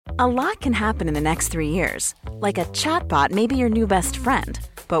A lot can happen in the next 3 years. Like a chatbot may be your new best friend.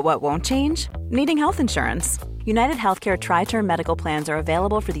 But what won't change? Needing health insurance. United Healthcare Tri-Term Medical Plans are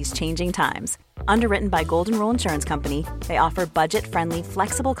available for these changing times. Underwritten by Golden Rule Insurance Company, they offer budget-friendly,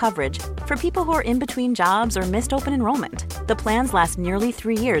 flexible coverage for people who are in between jobs or missed open enrollment. The plans last nearly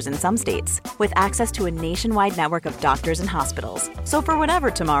 3 years in some states, with access to a nationwide network of doctors and hospitals. So for whatever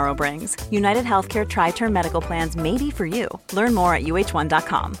tomorrow brings, United Healthcare Tri-Term Medical Plans may be for you. Learn more at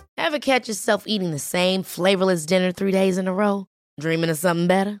uh1.com. Ever catch yourself eating the same flavorless dinner 3 days in a row? Dreaming of something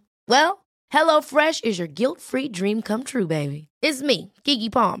better? Well, HelloFresh is your guilt-free dream come true, baby. It's me,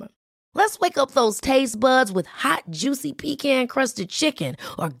 Keke Palmer. Let's wake up those taste buds with hot, juicy pecan-crusted chicken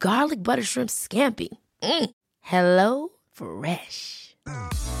or garlic butter shrimp scampi. Hello Fresh.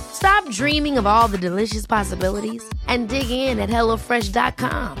 Stop dreaming of all the delicious possibilities and dig in at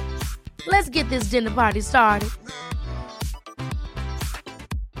HelloFresh.com. Let's get this dinner party started.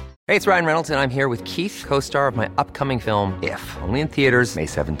 Hey, it's Ryan Reynolds, and I'm here with Keith, co-star of my upcoming film, If, only in theaters May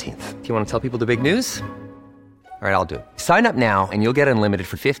 17th. Do you want to tell people the big news? All right, I'll do it. Sign up now and you'll get unlimited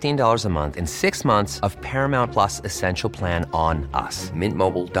for $15 a month and 6 months of Paramount Plus Essential Plan on us.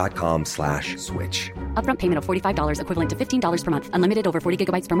 MintMobile.com/switch. Upfront payment of $45 equivalent to $15 per month. Unlimited over 40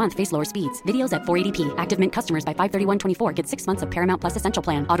 gigabytes per month. Face lower speeds. Videos at 480p. Active Mint customers by 531.24 get 6 months of Paramount Plus Essential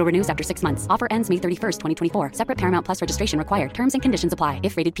Plan. Auto renews after 6 months. Offer ends May 31st, 2024. Separate Paramount Plus registration required. Terms and conditions apply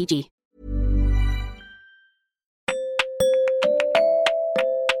if rated PG.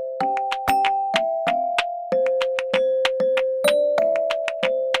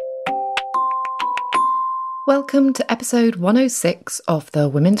 Welcome to episode 106 of the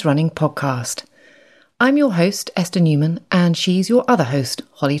Women's Running Podcast. I'm your host, Esther Newman, and she's your other host,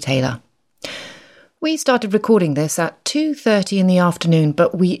 Holly Taylor. We started recording this at 2:30 in the afternoon,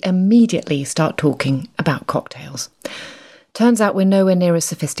 but we immediately start talking about cocktails. Turns out we're nowhere near as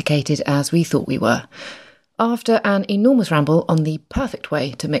sophisticated as we thought we were. After an enormous ramble on the perfect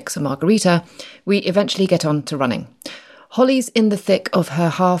way to mix a margarita, we eventually get on to running. Holly's in the thick of her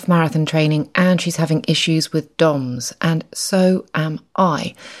half marathon training and she's having issues with DOMs, and so am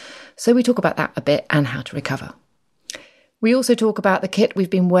I. So we talk about that a bit and how to recover. We also talk about the kit we've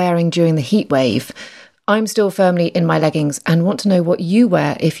been wearing during the heat wave. I'm still firmly in my leggings and want to know what you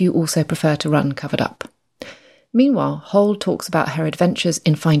wear if you also prefer to run covered up. Meanwhile, Hol talks about her adventures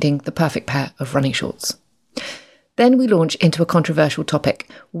in finding the perfect pair of running shorts. Then we launch into a controversial topic,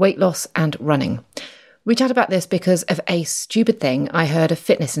 weight loss and running. We chat about this because of a stupid thing I heard a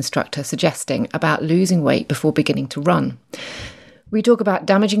fitness instructor suggesting about losing weight before beginning to run. We talk about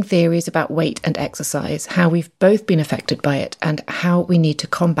damaging theories about weight and exercise, how we've both been affected by it, and how we need to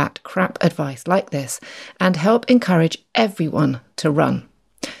combat crap advice like this and help encourage everyone to run.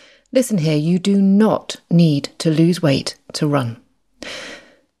 Listen here, you do not need to lose weight to run.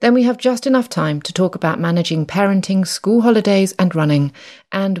 Then we have just enough time to talk about managing parenting, school holidays and running,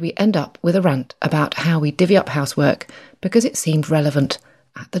 and we end up with a rant about how we divvy up housework because it seemed relevant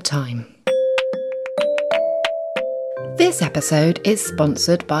at the time. This episode is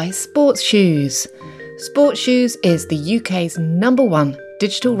sponsored by Sports Shoes. Sports Shoes is the UK's #1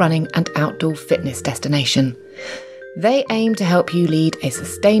 digital running and outdoor fitness destination. They aim to help you lead a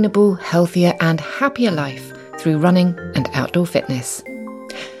sustainable, healthier and happier life through running and outdoor fitness.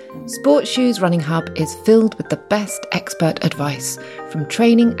 Sports Shoes Running Hub is filled with the best expert advice from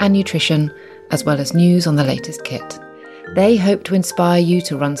training and nutrition, as well as news on the latest kit. They hope to inspire you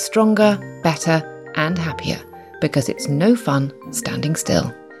to run stronger, better and happier, because it's no fun standing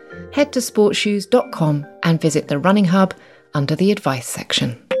still. Head to sportshoes.com and visit the Running Hub under the advice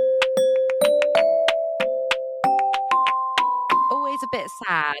section. Always a bit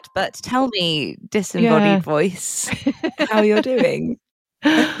sad, but tell me, disembodied voice, how you're doing.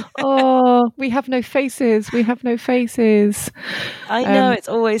 Oh, we have no faces. We have no faces. I know, it's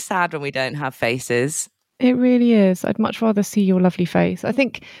always sad when we don't have faces. It really is. I'd much rather see your lovely face. I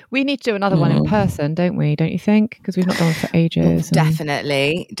think we need to do another one in person, don't we? Don't you think? Because we've not done one for ages.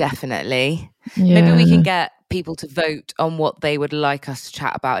 Definitely. Yeah. Maybe we can get people to vote on what they would like us to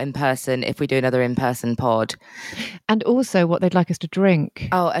chat about in person if we do another in-person pod. And also what they'd like us to drink.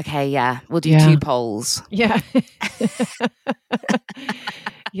 Oh, okay, yeah. We'll do 2 polls. Yeah.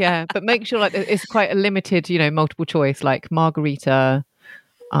 Yeah, but make sure like it's quite a limited, multiple choice, like margarita.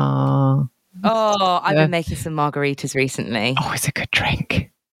 I've been making some margaritas recently. Oh, it's a good drink.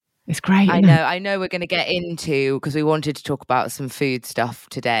 It's great. I know we're going to get into, because we wanted to talk about some food stuff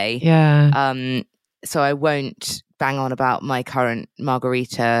today. Yeah. So I won't bang on about my current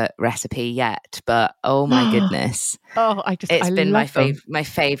margarita recipe yet, but oh my goodness. Oh, it's been my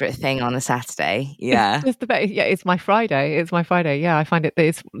favorite thing on a Saturday. Yeah. It's just the best. Yeah, it's my Friday. Yeah, I find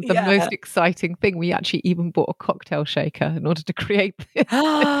it's the most exciting thing. We actually even bought a cocktail shaker in order to create this.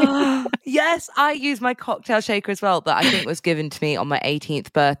 Yes, I use my cocktail shaker as well, that I think was given to me on my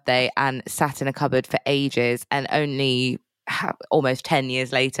 18th birthday and sat in a cupboard for ages, and only almost 10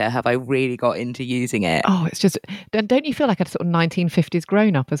 years later have I really got into using it. Oh, it's just, don't you feel like a sort of 1950s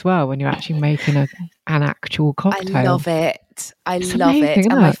grown up as well when you're actually making an actual cocktail? I love it. It's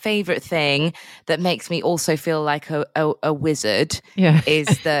amazing, And my favourite thing that makes me also feel like a wizard is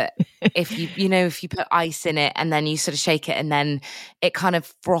that if you put ice in it and then you sort of shake it and then it kind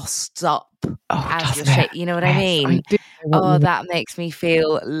of frosts up as you're shaking. You know what I mean? That makes me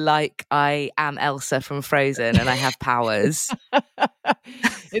feel like I am Elsa from Frozen and I have powers.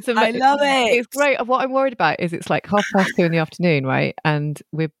 It's amazing. I love it. It's great. What I'm worried about is it's like 2:30 in the afternoon, right? And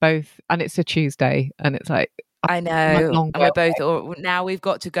and it's a Tuesday, and it's like, I know, and we're both, or now we've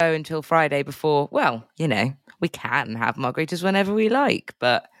got to go until Friday before, well, we can have margaritas whenever we like,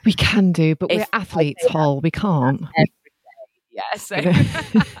 but we can do, but we're athletes, Hol, we can't. Yeah, so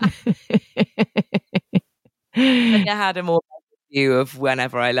I had a more view of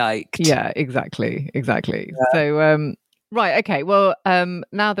whenever I liked. Yeah, exactly. Yeah. So, right, okay. Well,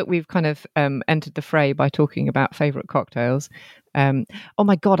 now that we've kind of entered the fray by talking about favourite cocktails, oh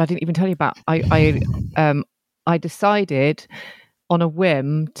my God, I didn't even tell you about. I decided on a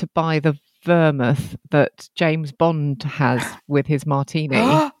whim to buy the vermouth that James Bond has with his martini.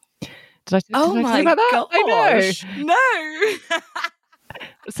 Did I tell you about that? Gosh. I know. No.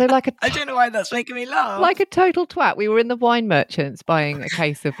 So I don't know why that's making me laugh. Like a total twat. We were in the wine merchants buying a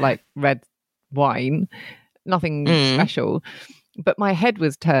case of like red wine, nothing special. But my head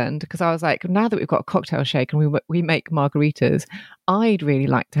was turned because I was like, now that we've got a cocktail shake and we make margaritas, I'd really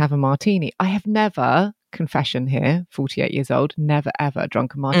like to have a martini. I have never, confession here, 48 years old, never ever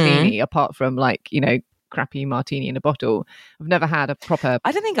drunk a martini apart from crappy martini in a bottle. I've never had a proper...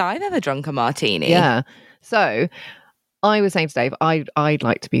 I don't think I've ever drunk a martini. Yeah. So I was saying to Dave, I'd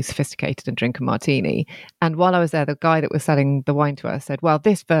like to be sophisticated and drink a martini. And while I was there, the guy that was selling the wine to us said, well,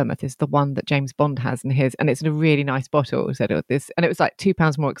 this vermouth is the one that James Bond has in his, and it's in a really nice bottle. He said, and it was like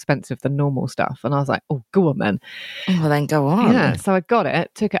 £2 more expensive than normal stuff. And I was like, oh, go on then. Well, then go on. Yeah. So I got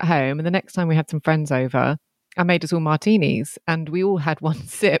it, took it home. And the next time we had some friends over, I made us all martinis and we all had one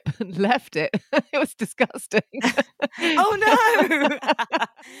sip and left it. It was disgusting. Oh, no.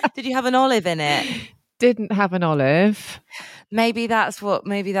 Did you have an olive in it? Didn't have an olive. Maybe that's what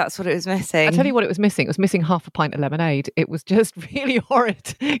it was missing. I'll tell you what it was missing. It was missing half a pint of lemonade. It was just really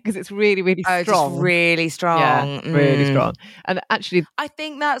horrid because it's really, really strong. Just really strong. Yeah, really strong. And actually, I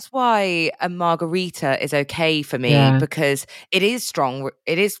think that's why a margarita is okay for me because it is strong.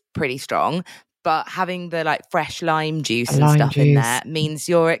 It is pretty strong. But having the fresh lime juice in there means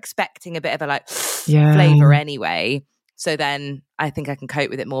you're expecting a bit of a flavour anyway. So then I think I can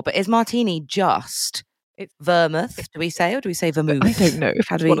cope with it more. But is martini just... It's vermouth, do we say, or do we say vermouth? I don't know.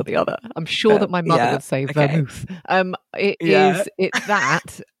 If it's one or the other. I'm sure that my mother would say vermouth. It's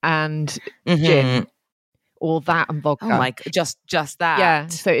that and gin, or that and vodka. Oh my god, just that. Yeah.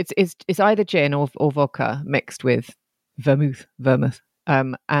 So it's either gin or vodka mixed with vermouth.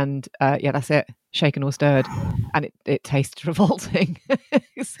 And that's it. Shaken or stirred, and it tastes revolting.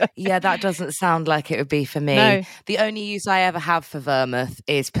 So, yeah, that doesn't sound like it would be for me. No. The only use I ever have for vermouth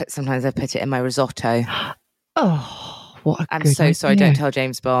is sometimes I put it in my risotto. Oh, what! I'm so sorry. Don't tell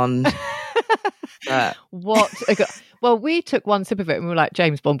James Bond. What? Well, we took one sip of it and we were like,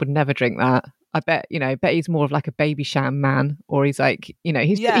 James Bond would never drink that. I bet he's more of like a baby sham man, or he's like, he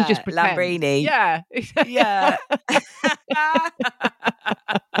just pretends. Lambrini. Yeah. Yeah.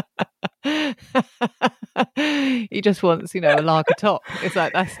 He just wants, a lager top. It's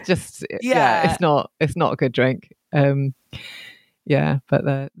like, that's just, it's not a good drink. But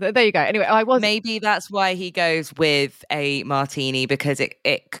there you go. Anyway, maybe that's why he goes with a martini, because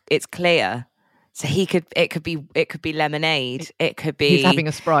it's clear. So it could be lemonade. It could be he's having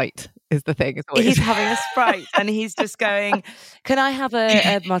a Sprite. Is the thing. He's having a Sprite and he's just going, can I have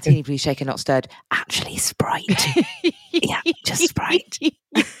a martini, please, shaken, not stirred? Actually, Sprite. Yeah, just Sprite.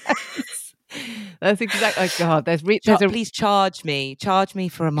 Yes. That's exactly. Oh God, please charge me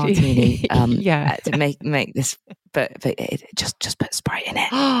for a martini. To make this, but just put Sprite in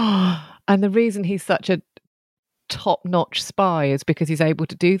it. And the reason he's such a top-notch spy is because he's able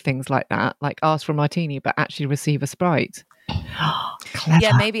to do things like that, like ask for a martini but actually receive a Sprite. Clever.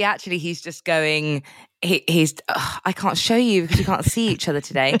 Yeah, maybe actually he's just going, he's I can't show you because we can't see each other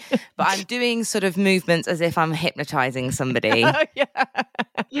today, but I'm doing sort of movements as if I'm hypnotizing somebody.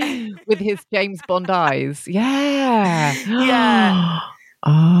 With his James Bond eyes. Yeah. Yeah.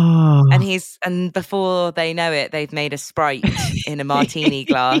 Oh. And before they know it, they've made a Sprite in a martini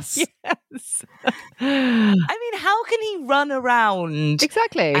glass. Yes. I mean, how can he run around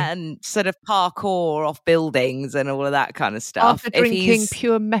exactly and sort of parkour off buildings and all of that kind of stuff after drinking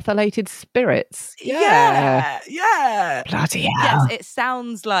pure methylated spirits? Yeah. Bloody hell. Yes, it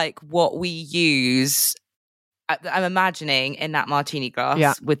sounds like what we use. I'm imagining in that martini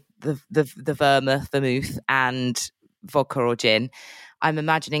glass with the vermouth and vodka or gin. I'm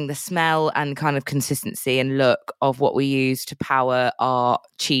imagining the smell and kind of consistency and look of what we use to power our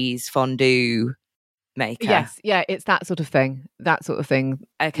cheese fondue maker. Yes, yeah, it's that sort of thing.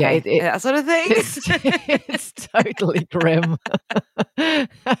 Okay, yeah, that sort of thing. It's totally grim.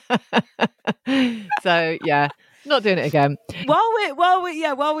 So yeah, not doing it again. While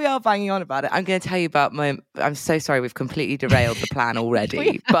we are banging on about it, I'm going to tell you about I'm so sorry we've completely derailed the plan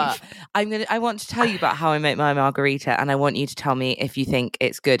already, but I want to tell you about how I make my margarita, and I want you to tell me if you think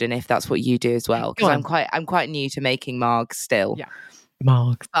it's good and if that's what you do as well, because I'm quite new to making margs still. Yeah,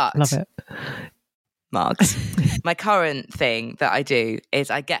 margs, but love it. Margs. My current thing that I do is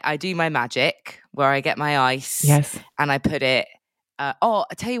I do my magic where I get my ice, and I put it. I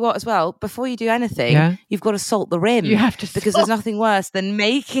tell you what, as well, before you do anything, you've got to salt the rim. You have to, because there's nothing worse than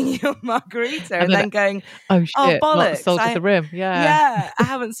making your margarita and then going, oh shit, bollocks, not salted the rim. Yeah, I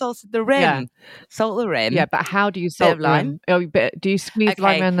haven't salted the rim. Yeah. Salt the rim. Yeah, but how do you salt the rim? Oh, do you squeeze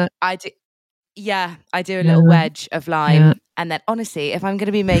lime in it? I do. Yeah, I do a little wedge of lime, and then honestly, if I'm going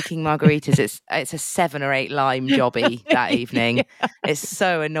to be making margaritas, it's a 7 or 8 lime jobby that evening. It's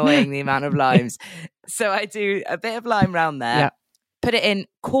so annoying, the amount of limes. So I do a bit of lime round there. Put it in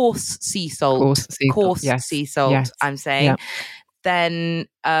coarse sea salt. Sea salt. I'm saying. Then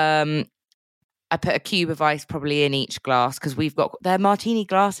I put a cube of ice probably in each glass, because they're martini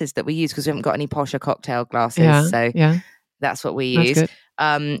glasses that we use because we haven't got any posher cocktail glasses. So that's what we use.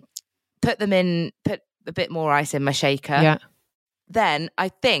 Put them in, put a bit more ice in my shaker. Yeah. Then I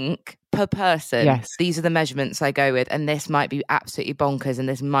think per person, these are the measurements I go with. And this might be absolutely bonkers. And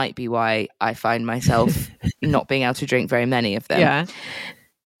this might be why I find myself not being able to drink very many of them. Yeah.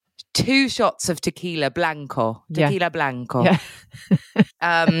 2 shots of tequila blanco. Yeah.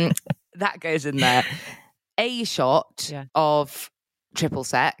 That goes in there. A shot of triple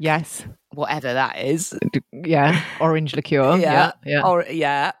sec. Yes. Whatever that is. Yeah. Orange liqueur. Yeah.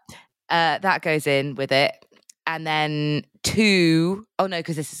 That goes in with it. And then 2,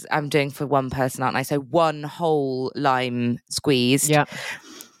 because I'm doing for one person, aren't I? So 1 whole lime squeezed. Yeah.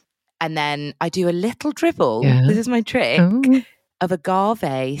 And then I do a little dribble. This is my trick of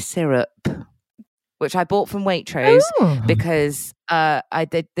agave syrup, which I bought from Waitrose because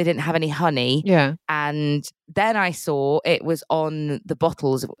they didn't have any honey. Yeah. And then I saw it was on the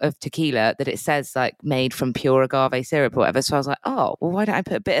bottles of tequila that it says like made from pure agave syrup or whatever. So I was like, oh, well, why don't I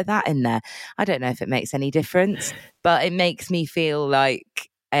put a bit of that in there? I don't know if it makes any difference, but it makes me feel like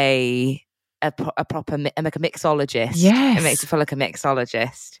a proper like a mixologist. Yes. It makes me feel like a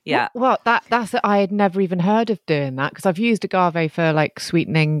mixologist. Yeah. Well, that's I had never even heard of doing that, because I've used agave for like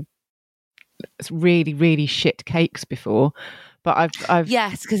sweetening really, really shit cakes before. But I've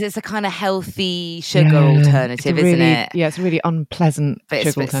yes, because it's a kind of healthy sugar alternative, isn't it? Yeah, it's a really unpleasant but sugar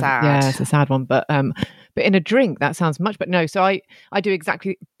it's a bit alternative. sad. Yeah, it's a sad one. But in a drink that sounds much better. No, so I do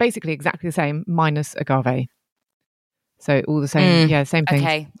basically exactly the same minus agave. So all the same, same thing.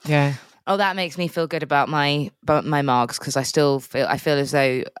 Okay. Yeah. Oh, that makes me feel good about my margs, because I feel as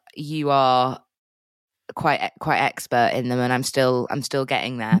though you are quite expert in them, and I'm still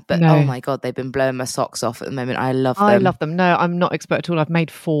getting there. But oh my god, they've been blowing my socks off at the moment. I love them. No, I'm not expert at all. I've made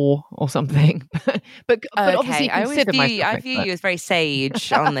 4 or something. but obviously I view you as very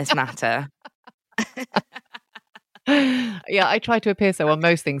sage on this matter. Yeah, I try to appear so on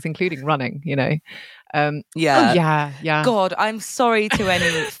most things, including running, Yeah. God, I'm sorry to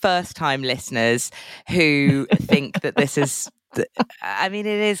any first-time listeners who think that this is... I mean,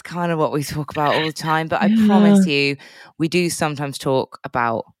 it is kind of what we talk about all the time, but I promise you, we do sometimes talk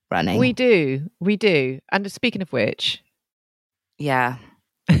about running. We do. And speaking of which... Yeah.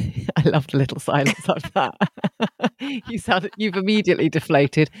 I love the little silence of that. You've immediately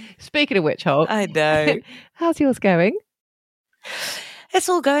deflated. Speaking of which, Holt, I know. How's yours going? It's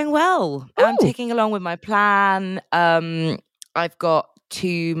all going well. Ooh. I'm ticking along with my plan. I've got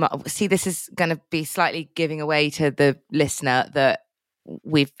 2 see, this is going to be slightly giving away to the listener that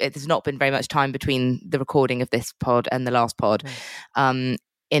there's not been very much time between the recording of this pod and the last pod,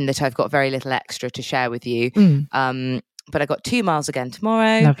 in that I've got very little extra to share with you. But I got 2 miles again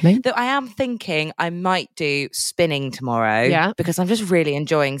tomorrow. Lovely. Though I am thinking I might do spinning tomorrow, because I'm just really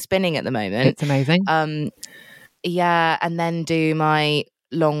enjoying spinning at the moment. It's amazing. And then do my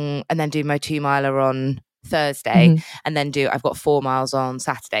 2 miler on Thursday, and then I've got 4 miles on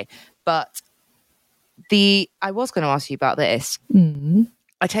Saturday. But I was going to ask you about this.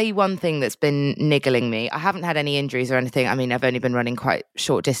 I tell you one thing that's been niggling me. I haven't had any injuries or anything. I mean, I've only been running quite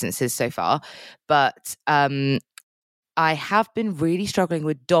short distances so far, but I have been really struggling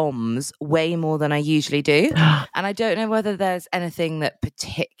with DOMs way more than I usually do. And I don't know whether there's anything that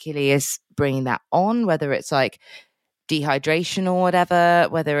particularly is bringing that on, whether it's like dehydration or whatever,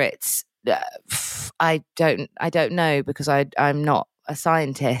 whether it's, I don't know, because I'm not a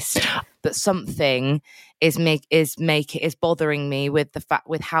scientist, but something is bothering me with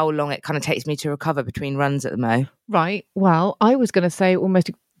with how long it kind of takes me to recover between runs at the mo. Right. Well, I was going to say almost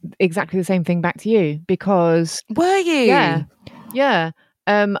exactly the same thing back to you, because were you? Yeah.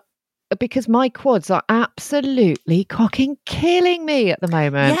 Because my quads are absolutely cocking killing me at the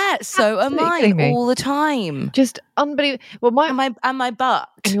moment. Yeah, so am I all the time. Just unbelievable. Well, my butt.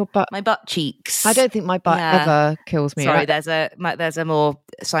 And your butt. My butt cheeks. I don't think my butt ever kills me. Sorry, there's a more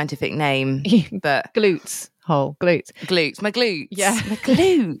scientific name, but glutes. Glutes. My glutes. Yeah. My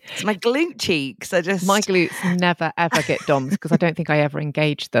glutes. My glute cheeks. My glutes never ever get DOMs because I don't think I ever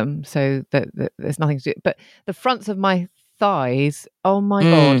engage them. So that there's nothing to do. But the fronts of my thighs, oh my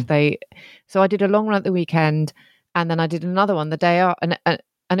God, so I did a long run at the weekend, and then I did another one the day out, and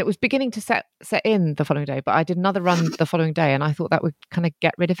it was beginning to set in the following day, but I did another run the following day, and I thought that would kind of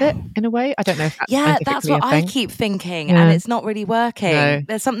get rid of it in a way. I don't know if that's that's what I keep thinking, and it's not really working. No.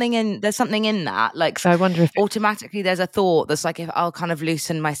 There's something in that, like, so I wonder if automatically there's a thought that's like, if I'll kind of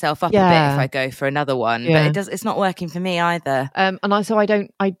loosen myself up a bit if I go for another one, but it's not working for me either. And I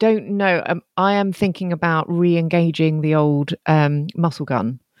don't know. I am thinking about re-engaging the old muscle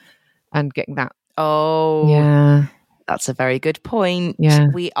gun and getting that. Oh, yeah. That's a very good point. Yeah.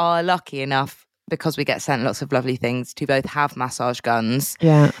 We are lucky enough, because we get sent lots of lovely things, to both have massage guns.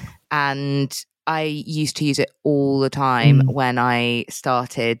 Yeah. And I used to use it all the time when I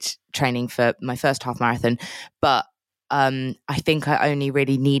started training for my first half marathon. But I think I only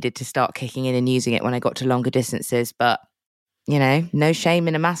really needed to start kicking in and using it when I got to longer distances. But, you know, no shame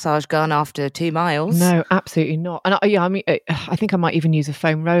in a massage gun after 2 miles. No, absolutely not. And I think I might even use a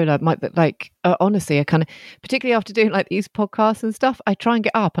foam roller. Honestly, I kind of, particularly after doing like these podcasts and stuff, I try and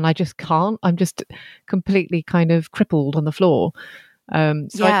get up and I just can't. I'm just completely kind of crippled on the floor. I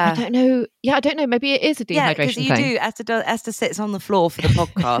don't know. Yeah, I don't know. Maybe it is a dehydration thing. Yeah, because you do. Esther sits on the floor for the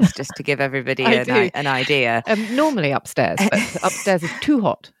podcast, just to give everybody an idea. Normally upstairs, but upstairs is too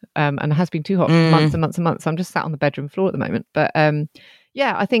hot, and has been too hot for months and months and months. So I'm just sat on the bedroom floor at the moment. But I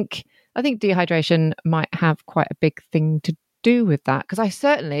think dehydration might have quite a big thing to do with that, because I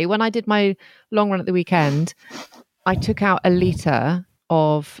certainly, when I did my long run at the weekend, I took out 1 litre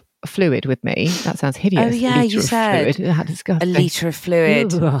of fluid with me. That sounds hideous. Oh yeah, you said how disgusting. 1 litre of fluid.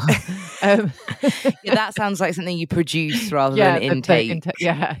 That sounds like something you produce rather than intake.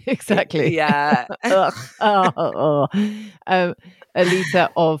 Yeah, exactly. Yeah. 1 litre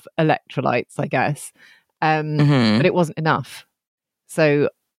of electrolytes, I guess. But it wasn't enough. So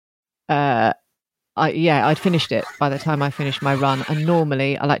I'd finished it by the time I finished my run. And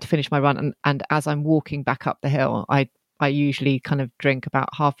normally I like to finish my run, and as I'm walking back up the hill, I usually kind of drink about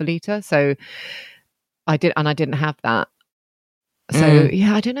 1/2 litre. So I didn't have that. So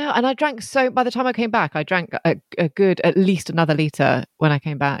I don't know. And I drank, so by the time I came back, I drank a good, at least another litre when I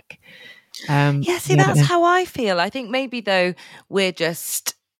came back. That's how I feel. I think maybe though we're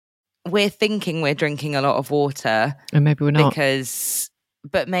thinking we're drinking a lot of water. And maybe we're not.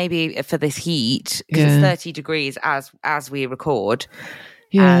 But maybe for this heat, because it's 30 degrees as we record.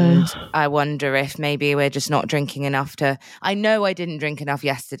 Yeah. And I wonder if maybe we're just not drinking enough I know I didn't drink enough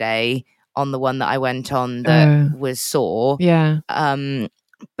yesterday on the one that I went on that was sore. Yeah.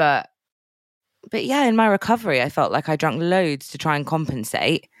 But yeah, in my recovery, I felt like I drank loads to try and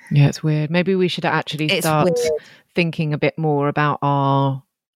compensate. Yeah, it's weird. Maybe we should actually start thinking a bit more about our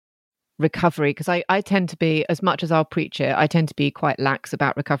recovery, because I tend to be, as much as I'll preach it, I tend to be quite lax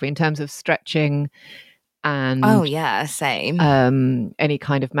about recovery in terms of stretching and same, any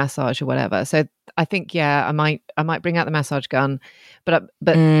kind of massage or whatever. So I think I might bring out the massage gun, but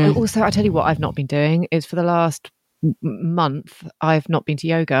also I tell you what I've not been doing is, for the last month I've not been to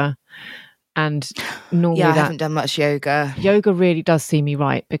yoga. And normally I haven't done much yoga. Yoga really does see me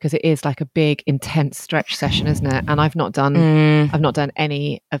right, because it is like a big, intense stretch session, isn't it? And I've not done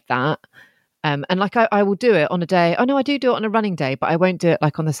any of that. And like I will do it on a day. Oh no, I do it on a running day, but I won't do it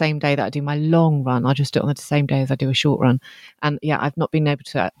like on the same day that I do my long run. I'll just do it on the same day as I do a short run. And yeah, I've not been able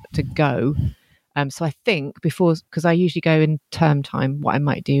to go. So I think before, because I usually go in term time, what I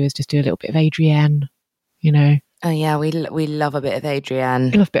might do is just do a little bit of Adrienne, you know. Oh yeah, we love a bit of Adrienne.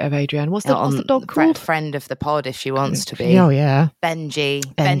 We love a bit of Adrienne. What's the dog called? Friend of the pod, if she wants to be. Oh yeah, Benji,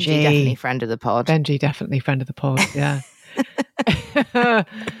 definitely friend of the pod. Benji, definitely friend of the pod. Yeah.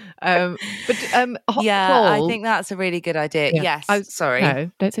 I think that's a really good idea. Yeah. Yes, sorry.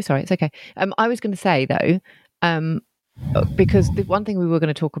 No, don't say sorry. It's okay. I was going to say though, because the one thing we were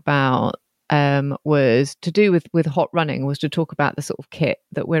going to talk about was to do with hot running, was to talk about the sort of kit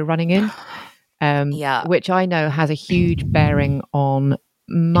that we're running in. Which I know has a huge bearing on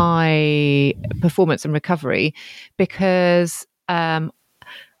my performance and recovery, because, full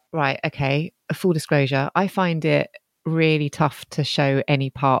disclosure, I find it really tough to show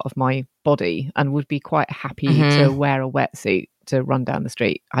any part of my body, and would be quite happy to wear a wetsuit to run down the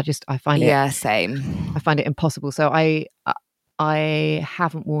street. I find it same. I find it impossible. So I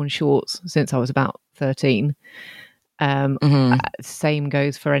haven't worn shorts since I was about 13. Same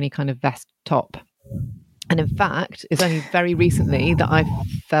goes for any kind of vest top. And in fact, it's only very recently that I've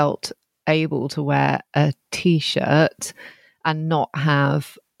felt able to wear a t-shirt and not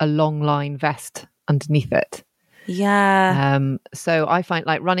have a long line vest underneath it. Yeah. So I find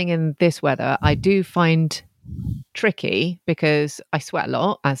like running in this weather, I do find tricky because I sweat a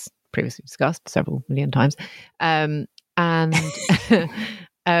lot, as previously discussed several million times. And I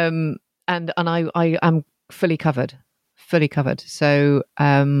am fully covered. So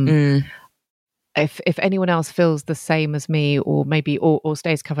if anyone else feels the same as me, or maybe or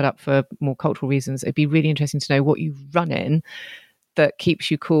stays covered up for more cultural reasons, it'd be really interesting to know what you run in that keeps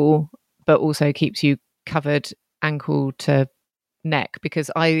you cool but also keeps you covered ankle to neck.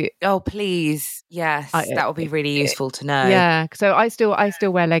 Because please, yes, that would be really useful to know. Yeah, so I still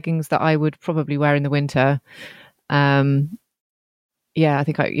wear leggings that I would probably wear in the winter. I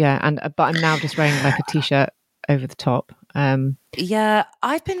think but I'm now just wearing like a t-shirt over the top.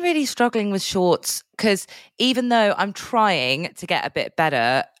 I've been really struggling with shorts, because even though I'm trying to get a bit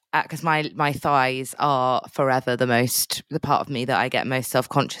better, because my thighs are forever the part of me that I get most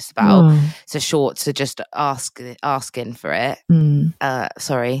self-conscious about. So shorts are just asking for it.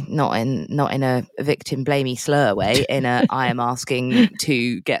 Sorry, not in a victim blamey slur way, in a I am asking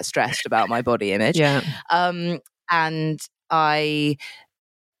to get stressed about my body image. Yeah. And I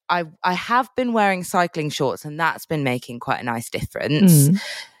have been wearing cycling shorts, and that's been making quite a nice difference.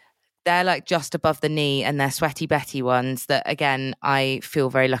 They're like just above the knee, and they're Sweaty Betty ones that, again, I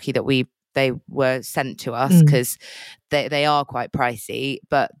feel very lucky that they were sent to us, because they are quite pricey,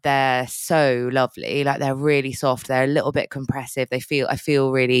 but they're so lovely. Like, they're really soft. They're a little bit compressive. I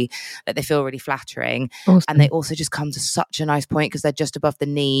feel really flattering. Awesome. And they also just come to such a nice point because they're just above the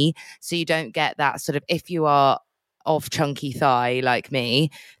knee. So you don't get that sort of, if you are of chunky thigh like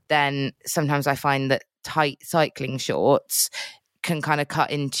me, then sometimes I find that tight cycling shorts can kind of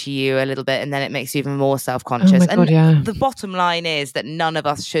cut into you a little bit, and then it makes you even more self-conscious. The bottom line is that none of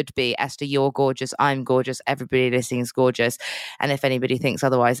us should be. Esther, you're gorgeous, I'm gorgeous, everybody listening is gorgeous, and if anybody thinks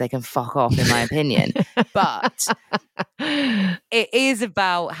otherwise, they can fuck off, in my opinion. But it is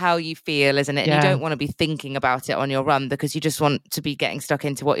about how you feel, isn't it? And you don't want to be thinking about it on your run, because you just want to be getting stuck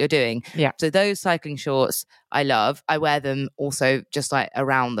into what you're doing. So those cycling shorts I love. I wear them also just like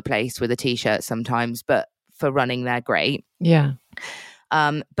around the place with a t-shirt sometimes, but for running they're great.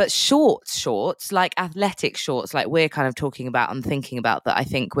 But shorts like athletic shorts, like we're kind of talking about and thinking about, that I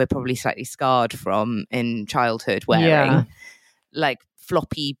think we're probably slightly scarred from in childhood wearing, like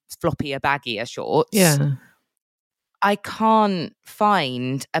floppier, baggier shorts. I can't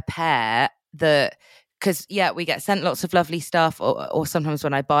find a pair that, because we get sent lots of lovely stuff, or sometimes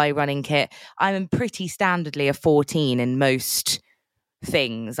when I buy running kit, I'm pretty standardly a 14 in most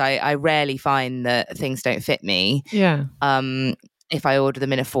things. I rarely find that things don't fit me. If I order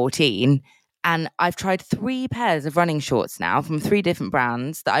them in a 14. And I've tried 3 pairs of running shorts now from 3 different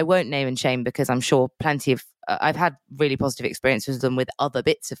brands that I won't name and shame, because I'm sure plenty of I've had really positive experiences with them with other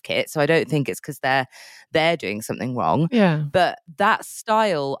bits of kit. So I don't think it's because they're doing something wrong. But that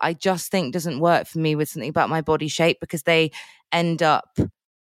style, I just think, doesn't work for me with something about my body shape, because they end up,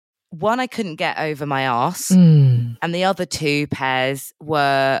 one, I couldn't get over my arse, and the other 2 pairs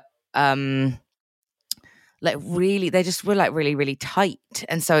were like really, they just were like really, really tight,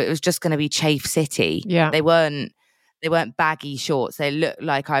 and so it was just going to be Chafe City. They weren't baggy shorts. They looked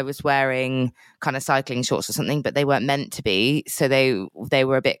like I was wearing kind of cycling shorts or something, but they weren't meant to be. So they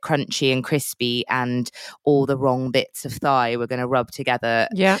were a bit crunchy and crispy, and all the wrong bits of thigh were going to rub together.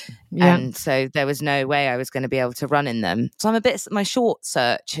 Yeah. And so there was no way I was going to be able to run in them. So my short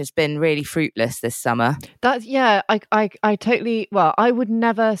search has been really fruitless this summer. I totally, well, I would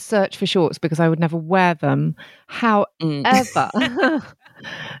never search for shorts because I would never wear them. However,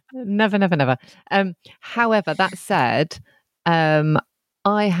 never. However, that said,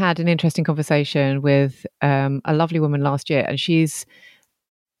 I had an interesting conversation with a lovely woman last year, and she's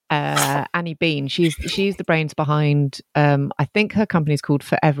Annie Bean. She's the brains behind, I think her company's called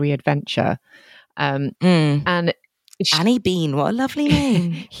For Every Adventure. And Annie Bean, what a lovely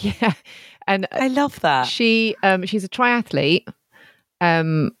name. Yeah. And I love that. She's a triathlete.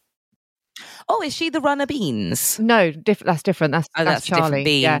 Oh, is she the runner Beans? No, that's different. That's Charlie. Different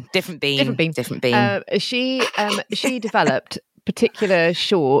Bean. Yeah. Different Bean. She developed particular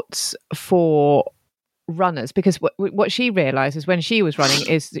shorts for runners, because what she realized is when she was running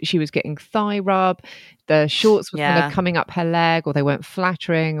is that she was getting thigh rub, the shorts were kind of coming up her leg, or they weren't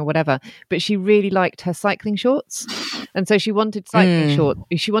flattering or whatever, but she really liked her cycling shorts, and so she wanted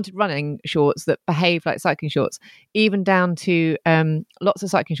running shorts that behave like cycling shorts, even down to lots of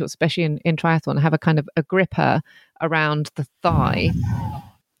cycling shorts, especially in triathlon, have a kind of a gripper around the thigh.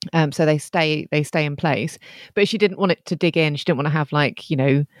 So they stay in place, but she didn't want it to dig in. She didn't want to have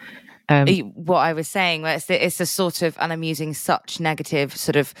what I was saying, it's a sort of, and I'm using such negative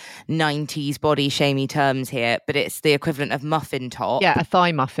sort of 90s body shamey terms here, but it's the equivalent of muffin top. Yeah, a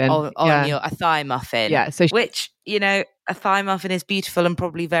thigh muffin. A thigh muffin. Yeah, so which, a thigh muffin is beautiful and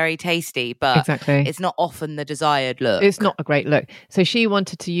probably very tasty, but exactly, it's not often the desired look. It's not a great look. So she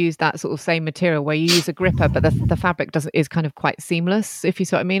wanted to use that sort of same material where you use a gripper, but the fabric is kind of quite seamless, if you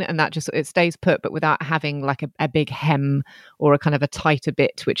see what I mean, and that it stays put, but without having like a big hem or a kind of a tighter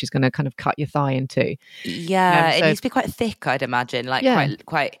bit, which is going to kind of cut your thigh into. Yeah, it needs to be quite thick, I'd imagine,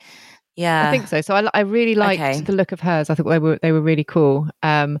 quite. Yeah, I think so. So I really liked the look of hers. I thought they were really cool.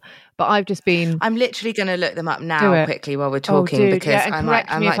 But I've just been. I'm literally going to look them up now quickly while we're talking, because and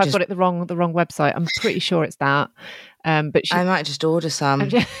correct me if I've got it the wrong website. I'm pretty sure it's that. But I might just order some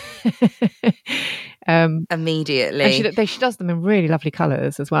immediately. And she does them in really lovely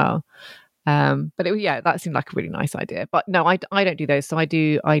colours as well. But that seemed like a really nice idea. But no, I don't do those. So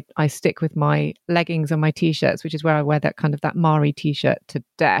I stick with my leggings and my t-shirts, which is where I wear that Mari t-shirt to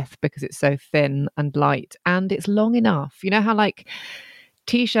death, because it's so thin and light and it's long enough. You know how like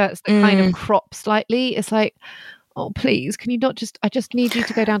t-shirts that kind of crop slightly, it's like, oh please, can you not I just need you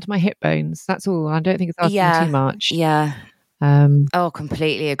to go down to my hip bones. That's all. I don't think it's asking too much. Yeah.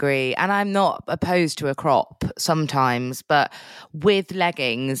 Completely agree. And I'm not opposed to a crop sometimes, but with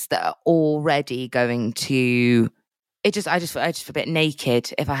leggings that are already going to, I just feel a bit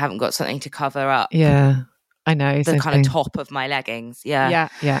naked if I haven't got something to cover up. Yeah, I know. The kind of top of my leggings. Yeah.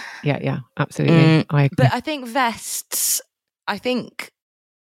 Absolutely. I agree. But I think vests, I think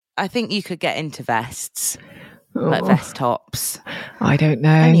you could get into vests, like vest tops. I don't know.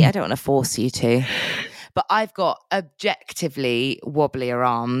 I don't want to force you to. But I've got objectively wobblier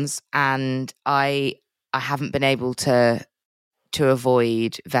arms, and I haven't been able to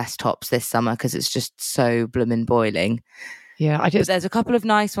avoid vest tops this summer because it's just so bloomin' boiling. Yeah, But there's a couple of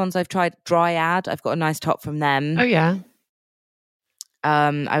nice ones I've tried. Dryad, I've got a nice top from them. Oh yeah.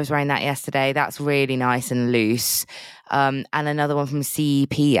 I was wearing that yesterday. That's really nice and loose. And another one from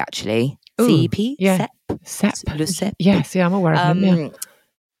CEP actually. Ooh, CEP? Yeah. Sep. Le Sep. Yes, yeah, I'm aware of them. Yeah.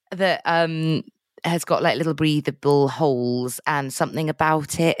 That has got like little breathable holes, and something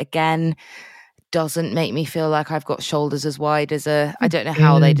about it again doesn't make me feel like I've got shoulders as wide as I don't know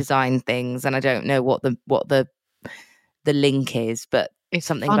how they design things, and I don't know what the link is, but it's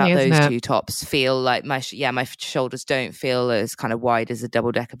something funny, about those two tops feel like my shoulders don't feel as kind of wide as a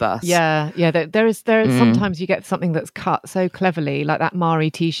double-decker bus. Yeah. There is sometimes you get something that's cut so cleverly, like that Mari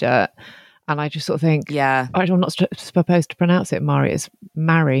t-shirt, and I just sort of think, I'm not supposed to pronounce it Mari, it's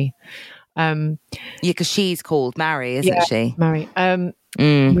Mari. Because she's called Mary, isn't she? Mary.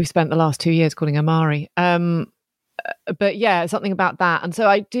 We've spent the last 2 years calling her Mari. But yeah, something about that. And so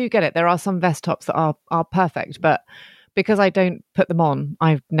I do get it. There are some vest tops that are perfect, but because I don't put them on,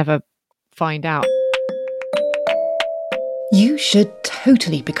 I never find out. You should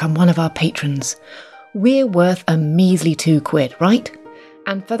totally become one of our patrons. We're worth a measly £2, right?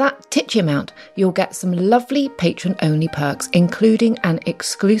 And for that titchy amount, you'll get some lovely patron-only perks, including an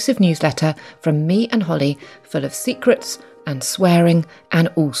exclusive newsletter from me and Holly, full of secrets and swearing and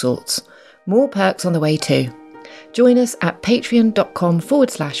all sorts. More perks on the way too. Join us at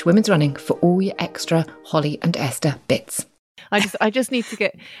patreon.com/women's running for all your extra Holly and Esther bits. I just need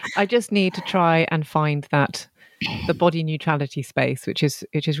to try and find that the body neutrality space, which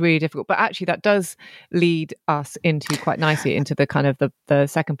is really difficult. But actually that does lead us into quite nicely into the kind of the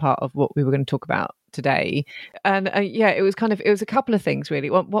second part of what we were going to talk about today. And it was a couple of things really.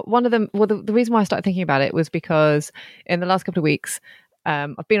 One of them, the reason why I started thinking about it was because in the last couple of weeks,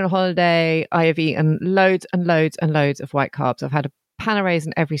 I've been on a holiday. I have eaten loads and loads and loads of white carbs. I've had a pan of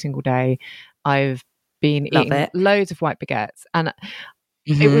raisin every single day. I've been eating loads of white baguettes, and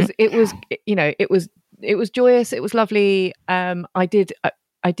it was joyous. It was lovely. I did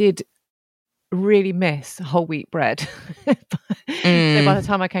really miss whole wheat bread. So by the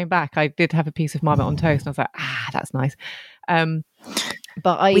time I came back, I did have a piece of marmite on toast, and I was like, that's nice.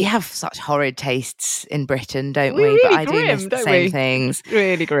 But we have such horrid tastes in Britain, don't we? Really but I grim, do miss the same things.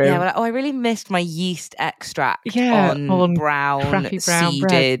 Really grim. Yeah, well, I really missed my yeast extract on brown crappy brown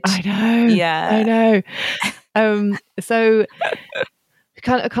seeded. Bread. I know. Yeah, I know. So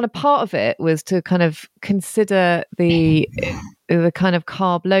kind of part of it was to kind of consider the kind of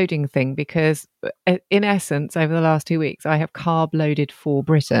carb loading thing, because in essence, over the last 2 weeks, I have carb loaded for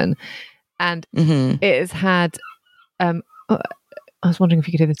Britain, and it has had. I was wondering if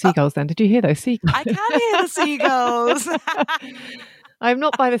you could hear the seagulls then. Did you hear those seagulls? I can hear the seagulls. I'm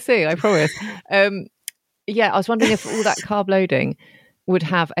not by the sea, I promise. I was wondering if all that carb loading would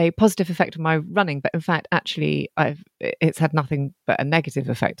have a positive effect on my running, but in fact, actually, it's had nothing but a negative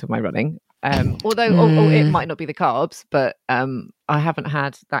effect on my running. Although it might not be the carbs, but I haven't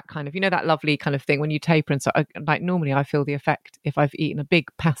had that kind of, that lovely kind of thing when you taper and so. Like normally, I feel the effect if I've eaten a big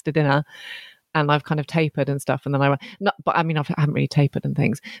pasta dinner and I've kind of tapered and stuff, and then I haven't really tapered and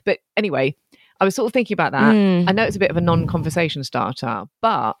things. But anyway, I was sort of thinking about that. I know it's a bit of a non-conversation starter,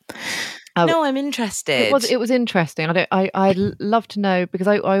 but no, I'm interested. It was interesting. I'd love to know, because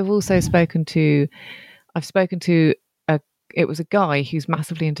I've also spoken to it was a guy who's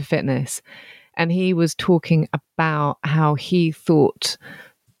massively into fitness, and he was talking about how he thought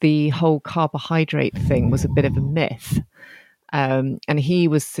the whole carbohydrate thing was a bit of a myth. And he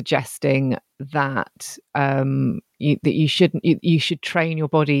was suggesting that you should train your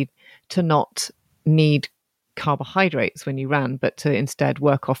body to not need carbohydrates when you ran, but to instead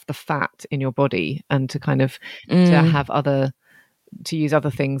work off the fat in your body, and to kind of to use other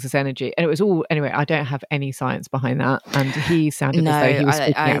things as energy. And it was all, anyway, I don't have any science behind that, and he sounded as though he was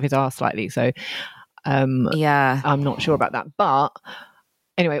speaking out of his arse slightly, so I'm not sure about that. But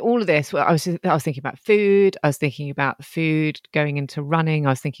anyway, all of this, I was thinking about food. I was thinking about food going into running. I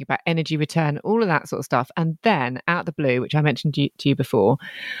was thinking about energy return, all of that sort of stuff. And then out of the blue, which I mentioned to you before,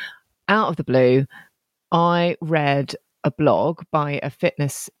 out of the blue, I read a blog by a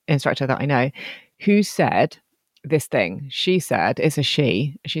fitness instructor that I know, who said this thing. She said, it's a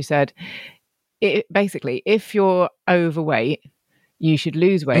she said, basically, if you're overweight, you should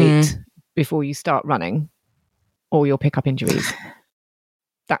lose weight before you start running, or you'll pick up injuries.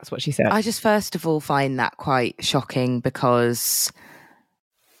 That's what she said. I just first of all find that quite shocking, because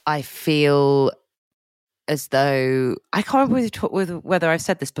I feel as though, I can't remember whether I've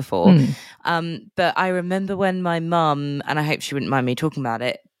said this before, but I remember when my mum, and I hope she wouldn't mind me talking about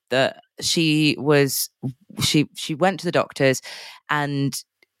it, that she went to the doctors, and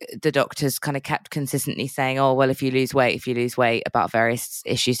the doctors kind of kept consistently saying, oh, well, if you lose weight, about various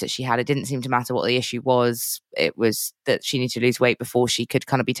issues that she had. It didn't seem to matter what the issue was. It was that she needed to lose weight before she could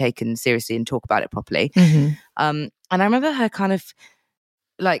kind of be taken seriously and talk about it properly. And I remember her kind of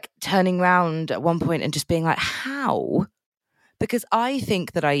like turning around at one point and just being like, how? Because I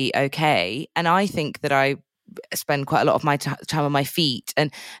think that I eat okay, and I think that I spend quite a lot of my time on my feet,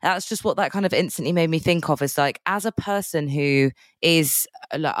 and that's just what that kind of instantly made me think of, is like, as a person who is,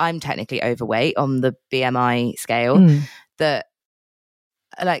 I'm technically overweight on the BMI scale, that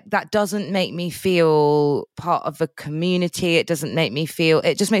like that doesn't make me feel part of a community. It just makes me feel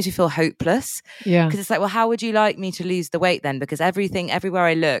hopeless. Yeah, because it's like, well, how would you like me to lose the weight then? Because everywhere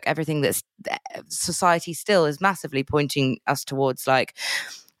I look, everything that's society still is massively pointing us towards, like,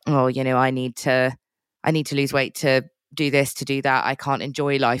 oh, I need to lose weight to do this, to do that. I can't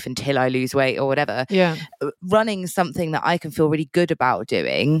enjoy life until I lose weight or whatever. Yeah. Running something that I can feel really good about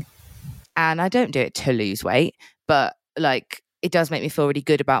doing, and I don't do it to lose weight, but like it does make me feel really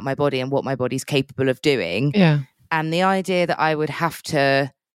good about my body and what my body's capable of doing. Yeah. And the idea that I would have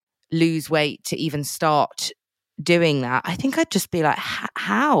to lose weight to even start doing that, I think I'd just be like,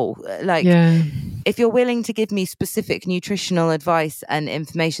 how? Like, if you're willing to give me specific nutritional advice and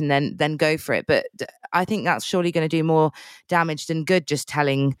information, then go for it. But I think that's surely going to do more damage than good, just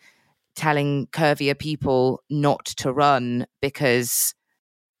telling telling curvier people not to run, because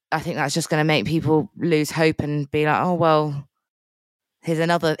I think that's just going to make people lose hope and be like, oh, well, here's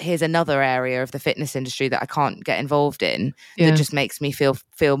another area of the fitness industry that I can't get involved in, that just makes me feel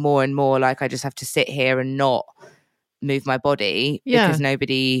more and more like I just have to sit here and not move my body because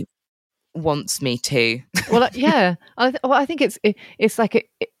nobody wants me to. Well, yeah. I think it's like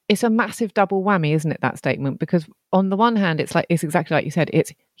it's a massive double whammy, isn't it, that statement? Because on the one hand, it's exactly like you said,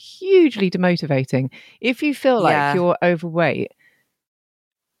 it's hugely demotivating. If you feel like you're overweight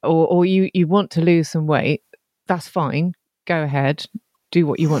or you want to lose some weight, that's fine. Go ahead, do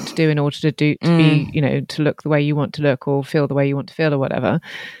what you want to do in order to be, to look the way you want to look or feel the way you want to feel or whatever.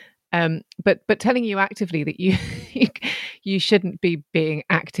 But telling you actively that you shouldn't be being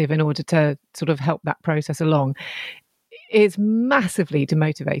active in order to sort of help that process along is massively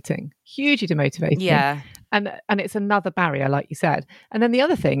demotivating, hugely demotivating. Yeah. And it's another barrier, like you said. And then the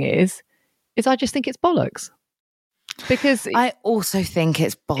other thing is I just think it's bollocks. Because I also think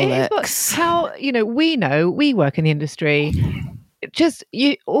it's bollocks. How, we work in the industry.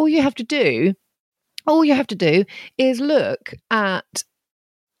 All you have to do is look at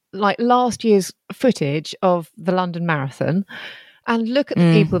like last year's footage of the London Marathon and look at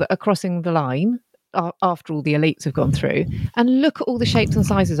the people that are crossing the line after all the elites have gone through, and look at all the shapes and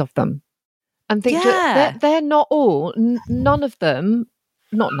sizes of them and think they're not all, none of them,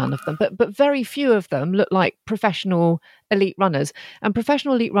 but very few of them look like professional elite runners. And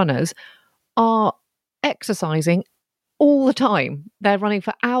professional elite runners are exercising all the time. They're running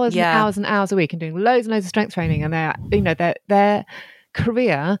for hours and hours and hours a week and doing loads and loads of strength training, and their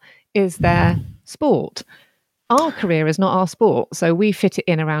career is their sport. Our career is not our sport, so we fit it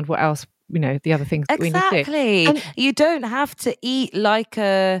in around what else, the other things that we need to do. Exactly. And you don't have to eat like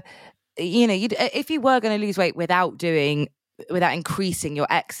if you were going to lose weight without increasing your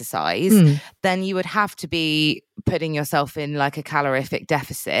exercise, then you would have to be putting yourself in like a calorific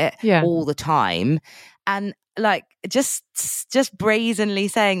deficit all the time. And like just brazenly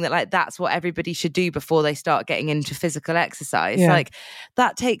saying that like that's what everybody should do before they start getting into physical exercise, like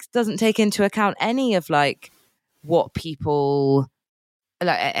that doesn't take into account any of like what people's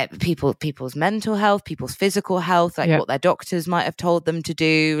mental health, people's physical health, like what their doctors might have told them to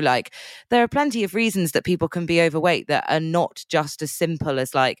do. Like there are plenty of reasons that people can be overweight that are not just as simple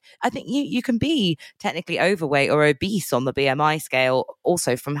as like, I think you can be technically overweight or obese on the BMI scale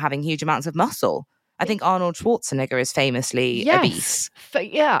also from having huge amounts of muscle. I think Arnold Schwarzenegger is famously obese.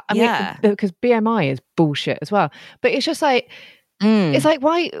 I mean, because BMI is bullshit as well. But it's just like, it's like,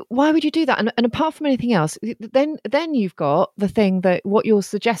 why would you do that? And apart from anything else, then you've got the thing that what you're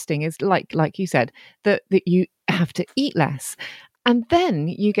suggesting is like you said, that you have to eat less. And then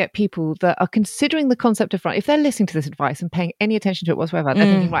you get people that are considering the concept of running. If they're listening to this advice and paying any attention to it whatsoever, they're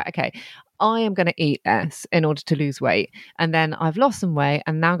thinking, right, okay, I am going to eat less in order to lose weight. And then I've lost some weight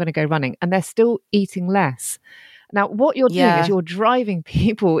and now I'm going to go running. And they're still eating less. Now, what you're doing is you're driving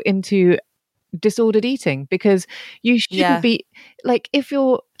people into disordered eating, because you shouldn't be like, if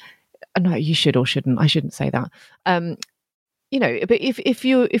you're, no, you should or shouldn't. I shouldn't say that. But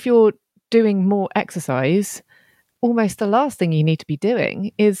if you're doing more exercise, almost the last thing you need to be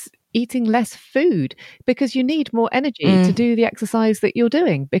doing is eating less food, because you need more energy to do the exercise that you're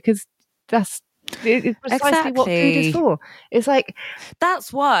doing, because it's precisely what food is for. It's like,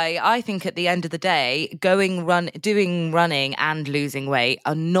 that's why I think at the end of the day, doing running and losing weight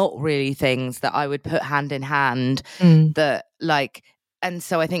are not really things that I would put hand in hand. That like, and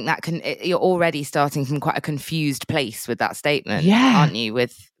so I think that you're already starting from quite a confused place with that statement, aren't you?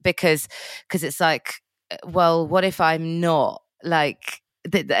 Because it's like, well, what if I'm not like?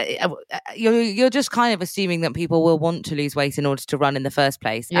 You're just kind of assuming that people will want to lose weight in order to run in the first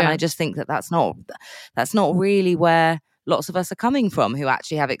place, and I just think that's not really where lots of us are coming from who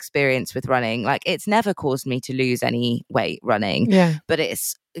actually have experience with running. Like, it's never caused me to lose any weight running, but it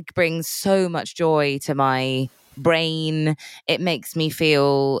brings so much joy to my brain. It makes me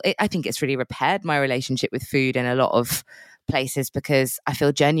feel I think it's really repaired my relationship with food in a lot of places, because I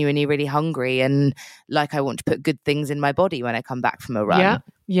feel genuinely really hungry and like I want to put good things in my body when I come back from a run.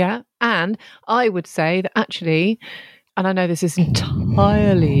 Yeah. And I would say that actually, and I know this is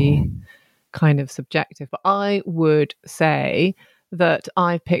entirely kind of subjective, but I would say that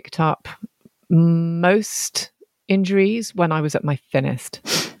I picked up most injuries when I was at my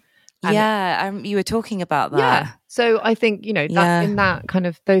thinnest. And you were talking about that. Yeah. So I think, that in that kind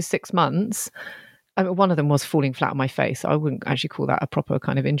of those 6 months, I mean, one of them was falling flat on my face. So I wouldn't actually call that a proper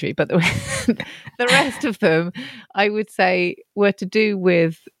kind of injury. But the rest of them, I would say, were to do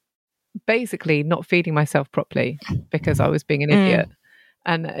with basically not feeding myself properly because I was being an idiot.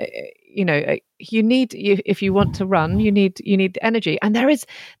 And you need, if you want to run, you need energy. And there is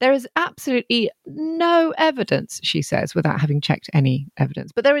absolutely no evidence, she says, without having checked any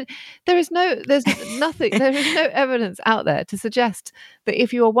evidence. But there's nothing, there is no evidence out there to suggest that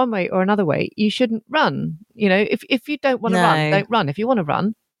if you are one way or another way, you shouldn't run. If you don't want to run, don't run. If you want to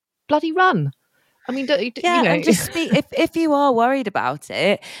run, bloody run. I mean, and just speak. If you are worried about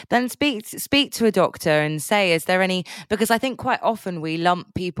it, then speak to a doctor and say, is there any? Because I think quite often we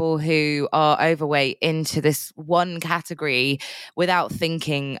lump people who are overweight into this one category without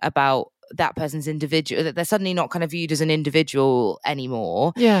thinking about that person's individual, that they're suddenly not kind of viewed as an individual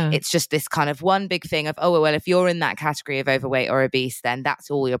anymore. Yeah. It's just this kind of one big thing of, oh, well, if you're in that category of overweight or obese, then that's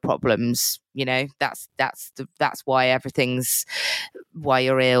all your problems. That's why why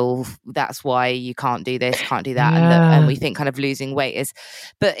you're ill. That's why you can't do this, can't do that. Yeah. And we think kind of losing weight is,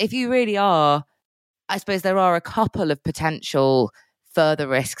 but if you really are, I suppose there are a couple of potential further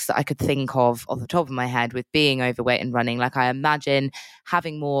risks that I could think of off the top of my head with being overweight and running. Like, I imagine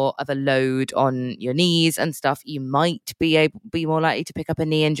having more of a load on your knees and stuff, you might be more likely to pick up a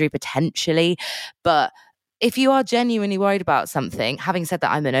knee injury potentially. But if you are genuinely worried about something, having said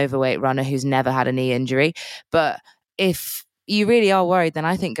that, I'm an overweight runner who's never had a knee injury, but if you really are worried, then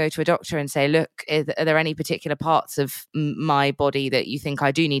I think go to a doctor and say, look, are there any particular parts of my body that you think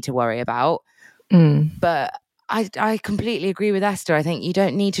I do need to worry about? But I completely agree with Esther. I think you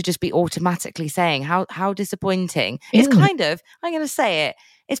don't need to just be automatically saying how disappointing. It's kind of, I'm going to say it,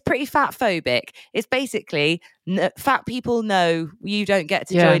 it's pretty fat phobic. It's basically fat people know you don't get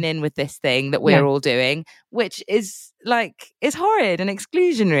to join in with this thing that we're all doing, which is it's horrid and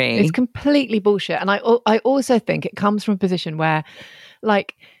exclusionary. It's completely bullshit. And I also think it comes from a position where,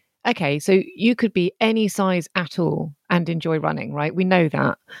 okay, so you could be any size at all and enjoy running, right? We know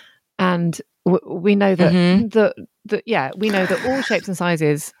that. And we know that, we know that all shapes and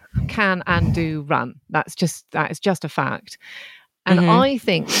sizes can and do run. That is just a fact. And I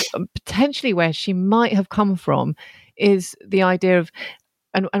think potentially where she might have come from is the idea of,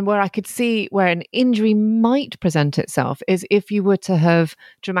 and where I could see where an injury might present itself is if you were to have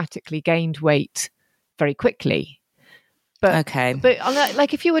dramatically gained weight very quickly. But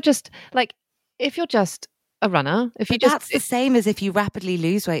if you were just if you're just a runner, that's the same as if you rapidly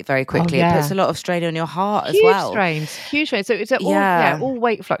lose weight very quickly. It puts a lot of strain on your heart as well. Huge strain. So it's all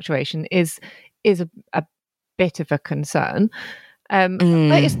weight fluctuation is a bit of a concern.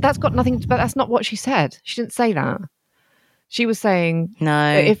 But that's got nothing. But that's not what she said. She didn't say that. She was saying,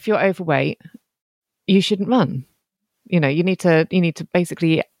 no, if you're overweight, you shouldn't run. You need to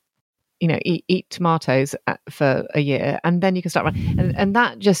basically, eat tomatoes for a year, and then you can start running. And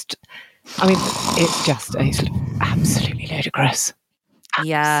that just, it's absolutely ludicrous.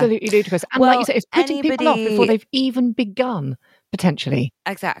 Absolutely ludicrous. And like you said, it's putting people off before they've even begun, potentially.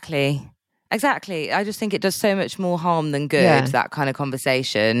 Exactly. I just think it does so much more harm than good, that kind of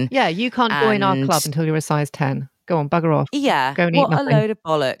conversation. Yeah, you can't join our club until you're a size 10. Go on, bugger off. Yeah, go and eat nothing. What a load of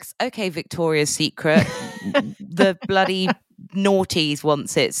bollocks. Okay, Victoria's Secret. The bloody naughties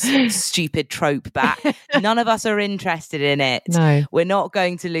wants its stupid trope back. None of us are interested in it. No. We're not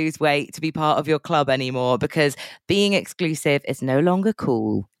going to lose weight to be part of your club anymore because being exclusive is no longer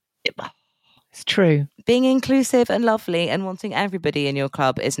cool. It's true. Being inclusive and lovely and wanting everybody in your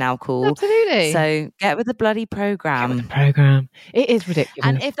club is now cool. Absolutely. So get with the bloody program. Get with the program. It is ridiculous.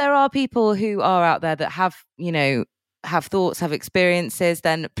 And if there are people who are out there that have, have thoughts, have experiences,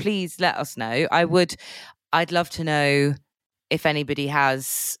 then please let us know. I'd love to know if anybody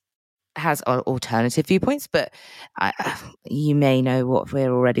has alternative viewpoints, but you may know what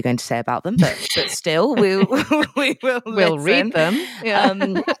we're already going to say about them, but still we'll read them.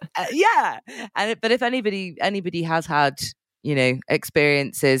 But if anybody has had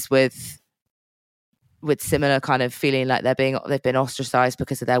experiences with similar kind of feeling like they've been ostracized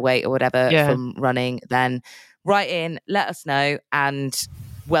because of their weight or whatever from running, then write in, let us know, and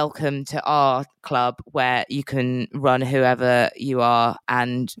welcome to our club where you can run whoever you are,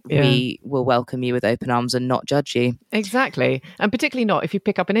 and we will welcome you with open arms and not judge you. Exactly. And particularly not if you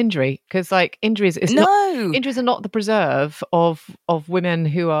pick up an injury, because injuries are not the preserve of women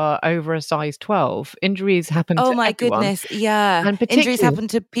who are over a size 12. Injuries happen to everyone. Goodness, yeah. And injuries happen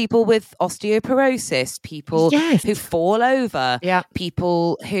to people with osteoporosis, people who fall over,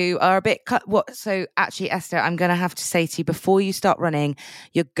 people who are a bit so actually, Esther, I'm going to have to say to you, before you start running,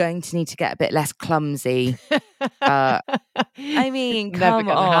 you're going to need to get a bit less clumsy. Come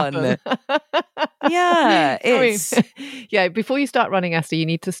on. Before you start running, Esther, you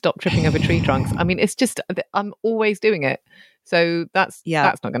need to stop tripping over tree trunks. It's just, I'm always doing it. So that's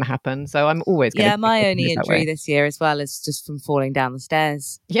not going to happen. So I'm always going to. Yeah, my only injury this year as well is just from falling down the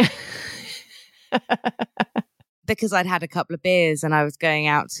stairs. Yeah. Because I'd had a couple of beers and I was going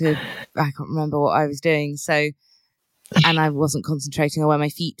out to, I can't remember what I was doing. So, and I wasn't concentrating on where my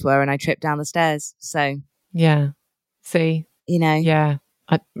feet were and I tripped down the stairs. So, yeah. See, yeah.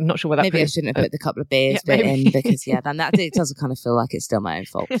 I'm not sure what that. Maybe I shouldn't have put the couple of beers bit in because then that it does kind of feel like it's still my own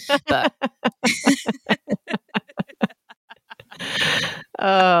fault. But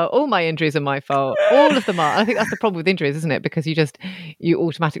all my injuries are my fault. All of them are. I think that's the problem with injuries, isn't it? Because you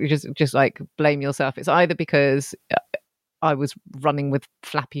automatically just like blame yourself. It's either because I was running with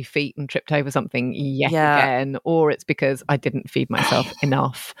flappy feet and tripped over something again, or it's because I didn't feed myself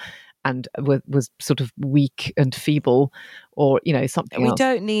enough and was sort of weak and feeble, or something else. We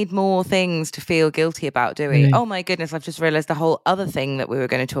don't need more things to feel guilty about, do we? Oh my goodness, I've just realised the whole other thing that we were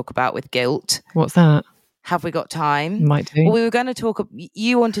going to talk about with guilt. What's that? Have we got time? Might do. Well, we were going to talk.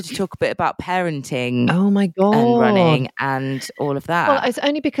 You wanted to talk a bit about parenting. Oh my god! And running and all of that. Well, it's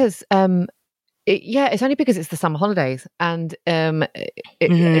only because it's the summer holidays, and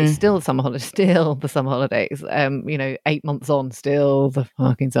it's still the summer holidays. Still the summer holidays. 8 months on, still the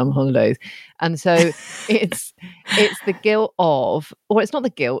fucking summer holidays, and so it's the guilt of, or it's not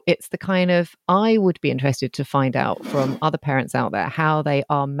the guilt. It's the kind of, I would be interested to find out from other parents out there how they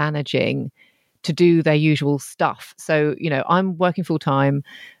are managing to do their usual stuff. So, I'm working full time.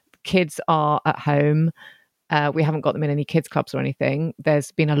 Kids are at home. We haven't got them in any kids clubs or anything.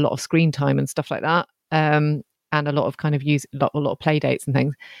 There's been a lot of screen time and stuff like that, and a lot of kind of a lot of play dates and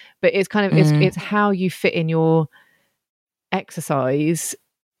things. But it's kind of it's how you fit in your exercise,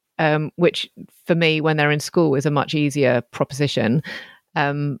 which for me, when they're in school, is a much easier proposition.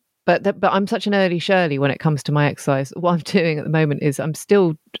 But I'm such an early Shirley when it comes to my exercise. What I'm doing at the moment is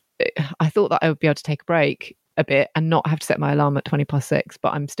I thought that I would be able to take a break a bit and not have to set my alarm at 6:20,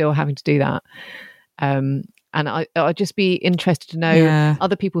 but I'm still having to do that. And I'd just be interested to know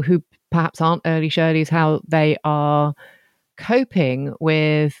other people who perhaps aren't early Shirleys, how they are coping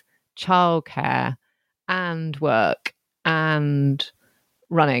with childcare and work and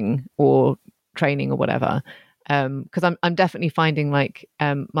running or training or whatever. Because I'm definitely finding like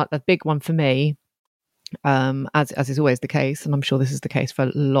the big one for me, as is always the case, and I'm sure this is the case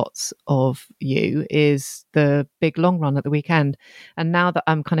for lots of you, is the big long run at the weekend. And now that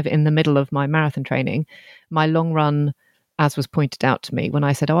I'm kind of in the middle of my marathon training, my long run, as was pointed out to me when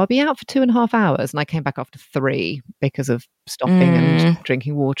I said, I'll be out for 2.5 hours, and I came back after 3 because of stopping and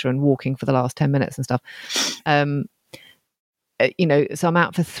drinking water and walking for the last 10 minutes and stuff. So I'm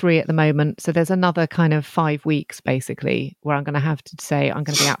out for 3 at the moment. So there's another kind of 5 weeks basically where I'm going to have to say I'm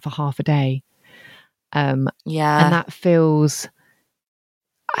going to be out for half a day. And that feels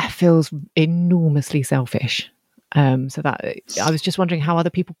enormously selfish. So that I was just wondering how other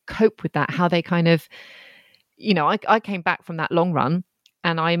people cope with that, how they kind of, I came back from that long run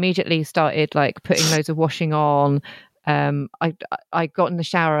and I immediately started like putting loads of washing on. I got in the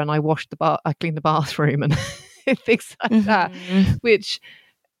shower and I washed I cleaned the bathroom and things like that, which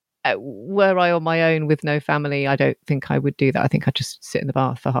were I on my own with no family, I don't think I would do that. I think I'd just sit in the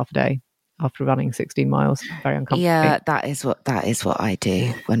bath for half a day after running 16 miles. Very uncomfortable. Yeah, that is what I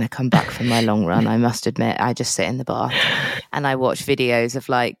do when I come back from my long run. I must admit, I just sit in the bath and I watch videos of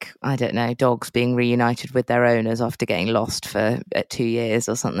like, I don't know, dogs being reunited with their owners after getting lost for 2 years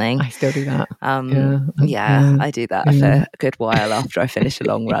or something. I still do that. I do that for a good while after I finish a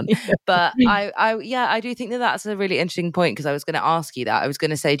long run. But I do think that that's a really interesting point, because I was going to ask you that. I was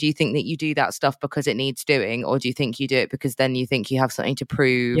going to say, do you think that you do that stuff because it needs doing, or do you think you do it because then you think you have something to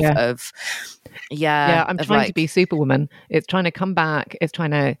prove of... I'm trying to be Superwoman. It's trying to come back, it's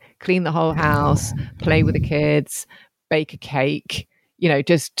trying to clean the whole house, play with the kids, bake a cake,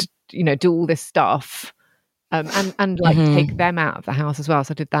 just do all this stuff, and like take them out of the house as well.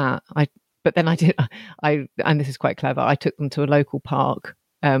 So I did that. And this is quite clever, I took them to a local park,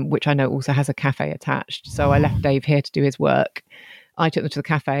 which I know also has a cafe attached. So I left Dave here to do his work. I took them to the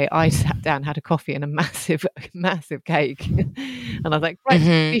cafe. I sat down, had a coffee and a massive, massive cake, and I was like,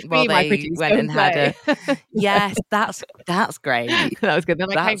 "Right, well, they went and had a yes, that's great. That was good."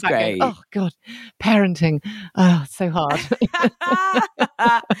 Then I came back going, "Oh God, parenting, it's so hard."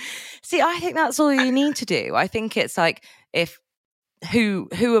 See, I think that's all you need to do. I think it's like, who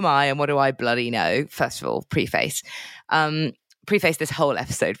am I and what do I bloody know? First of all, preface this whole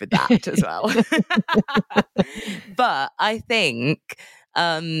episode with that as well. But I think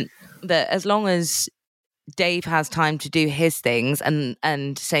that as long as Dave has time to do his things,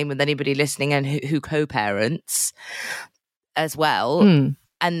 and same with anybody listening and who co-parents as well,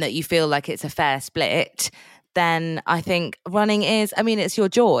 and that you feel like it's a fair split, then I think running is, I mean, it's your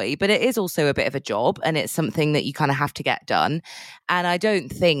joy, but it is also a bit of a job, and it's something that you kind of have to get done. And I don't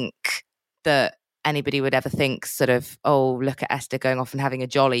think that anybody would ever think sort of, oh, look at Esther going off and having a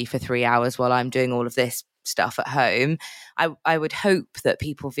jolly for 3 hours while I'm doing all of this stuff at home. I would hope that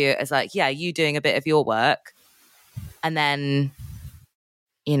people view it as like, yeah, you doing a bit of your work, and then,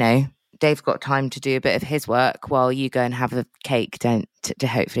 you know, Dave's got time to do a bit of his work while you go and have a cake.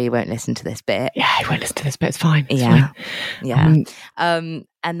 Hopefully he won't listen to this bit. Yeah, he won't listen to this bit. It's fine. It's yeah. fine. Yeah.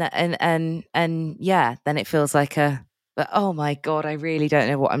 And yeah, then it feels like but oh my God, I really don't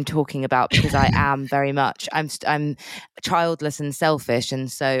know what I'm talking about, because I am very much, I'm childless and selfish.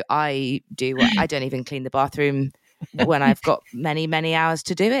 And so I don't even clean the bathroom when I've got many, many hours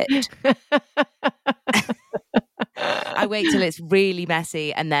to do it. I wait till it's really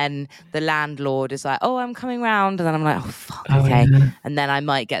messy, and then the landlord is like, oh, I'm coming round. And then I'm like, oh, fuck, okay. Yeah. And then I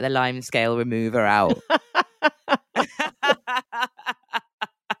might get the lime scale remover out.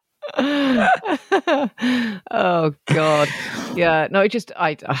 Oh God. Yeah. No,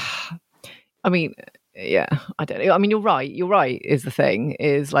 I mean, yeah, I don't know. I mean, you're right is the thing,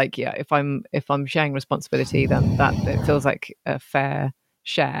 is like, yeah, if I'm sharing responsibility, then that it feels like a fair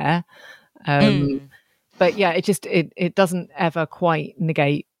share. But yeah, it doesn't ever quite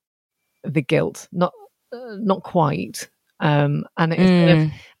negate the guilt, not quite. And it's kind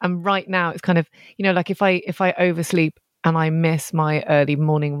of, and right now it's kind of, you know, like if I oversleep and I miss my early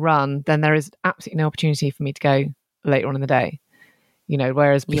morning run, then there is absolutely no opportunity for me to go later on in the day. You know,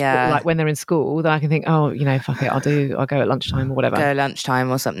 whereas before, like when they're in school, then I can think, oh, you know, fuck it, I'll go at lunchtime or whatever. Go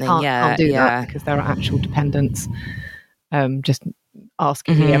lunchtime or something. Can't do that because there are actual dependents. Just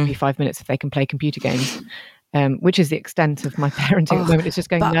asking me every 5 minutes if they can play computer games, which is the extent of my parenting at the moment. It's just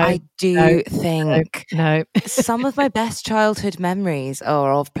going, but no. I do think no. Some of my best childhood memories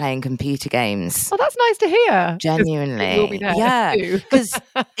are of playing computer games. Oh, that's nice to hear. Genuinely. Yeah. Because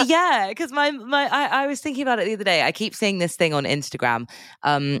I was thinking about it the other day. I keep seeing this thing on Instagram.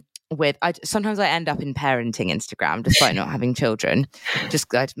 Sometimes I end up in parenting Instagram despite not having children. Just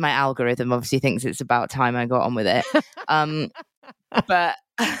my algorithm obviously thinks it's about time I got on with it. But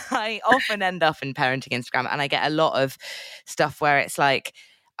I often end up in parenting Instagram, and I get a lot of stuff where it's like,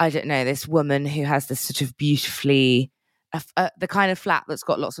 I don't know, this woman who has this sort of beautifully, the kind of flat that's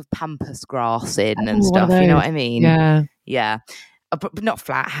got lots of pampas grass in and stuff. You know what I mean? Yeah. Yeah. But not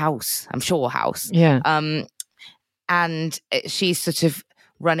flat, house. I'm sure house. Yeah. And she's sort of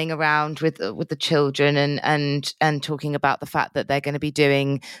running around with the children and talking about the fact that they're going to be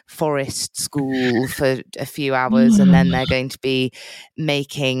doing forest school for a few hours, and then they're going to be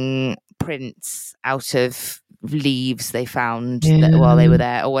making prints out of leaves they found while they were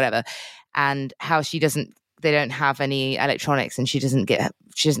there or whatever, and how they don't have any electronics, and she doesn't give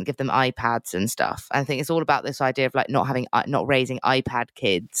them iPads and stuff. I think it's all about this idea of like not raising iPad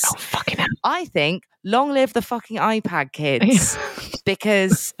kids. Oh, fucking hell. I think long live the fucking iPad kids.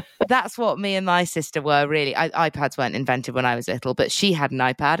 Because that's what me and my sister were really. iPads weren't invented when I was little, but she had an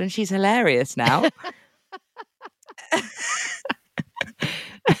iPad and she's hilarious now.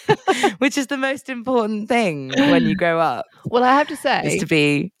 Which is the most important thing when you grow up. Well, I have to say, is to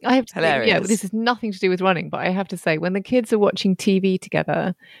be hilarious. Yeah, this has nothing to do with running, but I have to say, when the kids are watching TV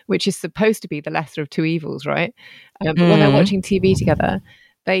together, which is supposed to be the lesser of two evils, right? But when they're watching TV together,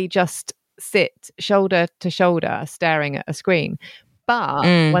 they just sit shoulder to shoulder staring at a screen. But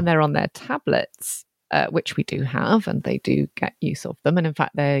when they're on their tablets, which we do have, and they do get use of them, and in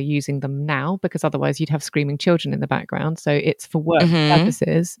fact they're using them now, because otherwise you'd have screaming children in the background. So it's for work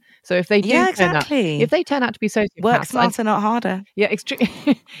purposes. So if they do turn out to be sociopaths, work smarter, not harder. Yeah, if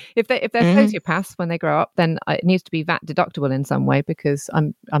they're sociopaths when they grow up, then it needs to be VAT deductible in some way, because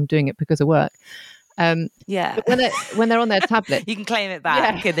I'm doing it because of work. But when they're on their tablet, you can claim it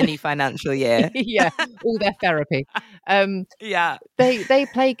back in the new financial year. Yeah, all their therapy. They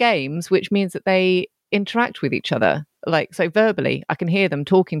play games, which means that they interact with each other, like, so verbally. I can hear them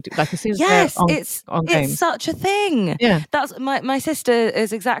talking to, like, as soon as they're on games. It's such a thing. Yeah, that's my sister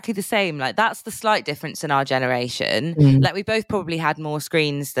is exactly the same. Like, that's the slight difference in our generation. Like, we both probably had more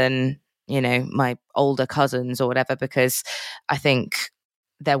screens than, you know, my older cousins or whatever, because I think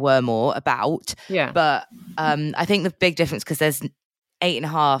there were more about. But I think the big difference, because there's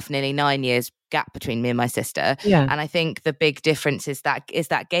 8.5, nearly 9 years gap between me and my sister, and I think the big difference is that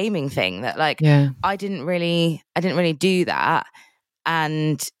gaming thing, that like I didn't really do that,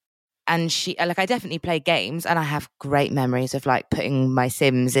 and she, like, I definitely play games, and I have great memories of like putting my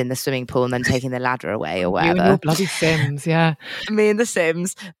Sims in the swimming pool and then taking the ladder away or whatever. You and your bloody Sims. Me and the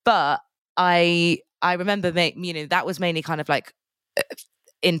Sims. But I remember, you know, that was mainly kind of like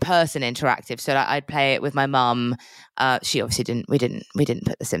in-person interactive. So like, I'd play it with my mum. She obviously didn't. We didn't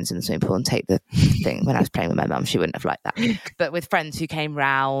put the Sims in the swimming pool and take the thing. When I was playing with my mum, she wouldn't have liked that. But with friends who came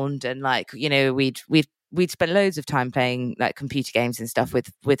round, and like, you know, we'd spend loads of time playing like computer games and stuff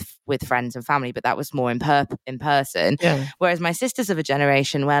with friends and family. But that was more in person. Yeah. Whereas my sister's of a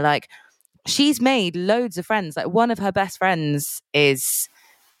generation where like she's made loads of friends. Like one of her best friends is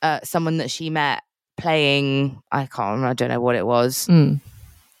someone that she met playing. I can't remember. I don't know what it was.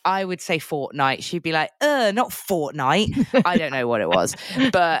 I would say Fortnite. She'd be like, not Fortnite. I don't know what it was.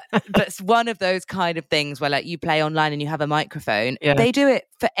 But it's one of those kind of things where like you play online and you have a microphone. Yeah. They do it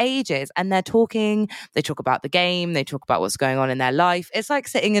for ages and they talk about the game, they talk about what's going on in their life. It's like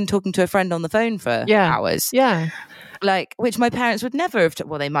sitting and talking to a friend on the phone for hours. Yeah. Like, which my parents would never have,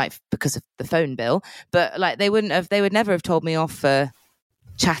 well, they might because of the phone bill, but like they would never have told me off for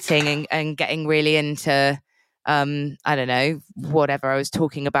chatting and getting really into I don't know, whatever I was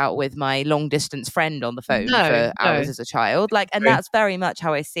talking about with my long distance friend on the phone for hours as a child. Like, and that's very much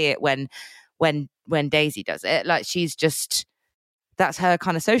how I see it when Daisy does it. Like, that's her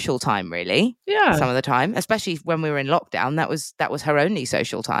kind of social time, really. Yeah. Some of the time, especially when we were in lockdown, that was her only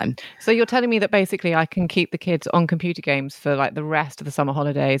social time. So you're telling me that basically I can keep the kids on computer games for like the rest of the summer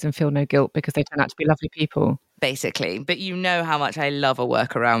holidays and feel no guilt because they turn out to be lovely people. Basically, but you know how much I love a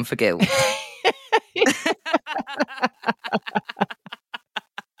workaround for guilt.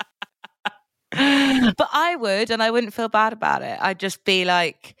 But I wouldn't feel bad about it. I'd just be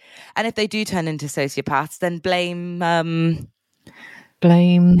like, and if they do turn into sociopaths, then blame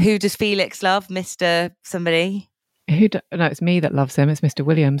who does Felix love? Mr. somebody? No, it's me that loves him. It's Mr.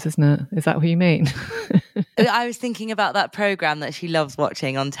 Williams, isn't it? Is that what you mean? I was thinking about that program that she loves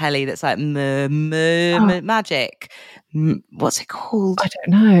watching on telly that's like magic. What's it called? I don't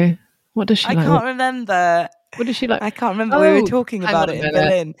know. What does she like? I can't remember. What does she like? I can't remember. We were talking about it in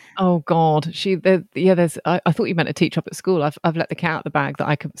Berlin. Oh God, there's. I thought you meant a teacher up at school. I've let the cat out the bag that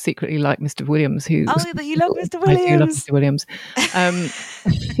I could secretly like Mr. Williams. That you love Mr. Williams. I do love Mr. Williams.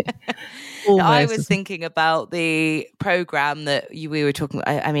 I was thinking about the program that we were talking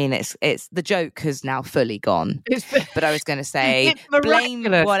about. I mean, it's the joke has now fully gone. But I was going to say, blame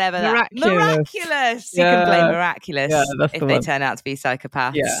whatever miraculous. You can blame Miraculous if they turn out to be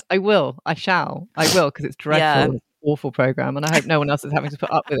psychopaths. Yeah, I will. I shall. I will, because it's dreadful. Yeah. It's an awful program, and I hope no one else is having to put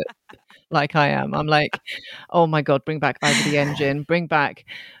up with it like I am. I'm like, oh my God, bring back Ivor the Engine, bring back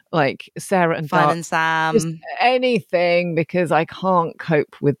like Sarah and Fun Dart, and Sam, just anything, because I can't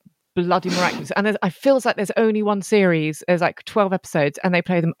cope with bloody Miraculous. And I feels like there's only one series. There's like 12 episodes, and they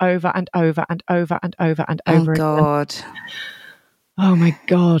play them over and over and over and over and over. Oh God! Again. Oh my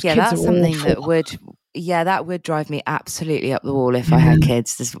God! Yeah, that's something awful. that would drive me absolutely up the wall if I had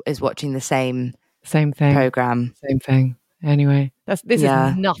kids. Is watching the same thing program, same thing. Anyway, this is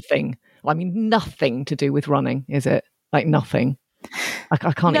nothing. I mean, nothing to do with running, is it? Like nothing. I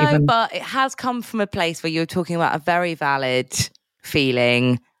can't even. No, but it has come from a place where you're talking about a very valid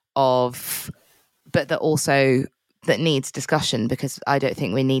feeling of, but that needs discussion, because I don't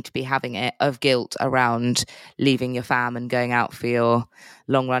think we need to be having it, of guilt around leaving your fam and going out for your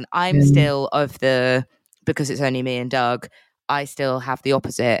long run. I'm still because it's only me and Doug, I still have the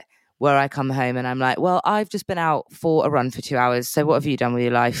opposite, where I come home and I'm like, well, I've just been out for a run for 2 hours. So what have you done with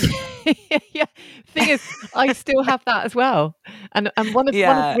your life? Yeah. Thing is, I still have that as well. And one of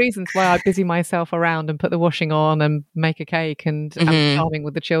the reasons why I busy myself around and put the washing on and make a cake and am charming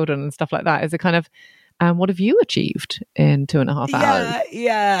with the children and stuff like that is a kind of, what have you achieved in 2.5 hours?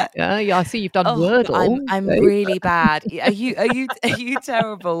 Yeah. I see you've done Wordle. I'm really bad. Are you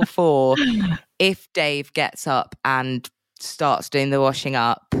terrible for if Dave gets up and starts doing the washing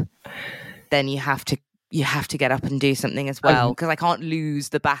up, then you have to get up and do something as well, because I can't lose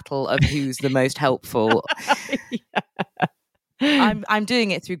the battle of who's the most helpful. I'm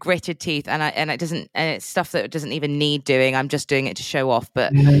doing it through gritted teeth, and it's stuff that doesn't even need doing. I'm just doing it to show off.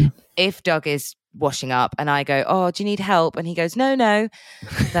 But if Doug is washing up and I go, oh, do you need help? And he goes, no.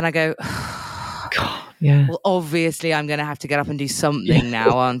 Then I go, God, yeah. Well, obviously I'm going to have to get up and do something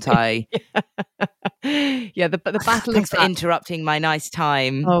now, aren't I? Yeah, the battle. Thanks for interrupting my nice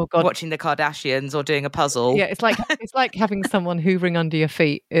time. Oh God, watching the Kardashians or doing a puzzle. Yeah, it's like having someone hoovering under your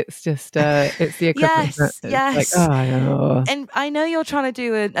feet. It's just it's the equivalent. Yes. Like, And I know you're trying to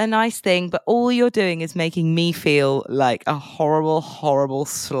do a nice thing, but all you're doing is making me feel like a horrible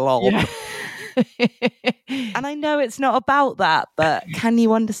slob. Yeah. And I know it's not about that, but can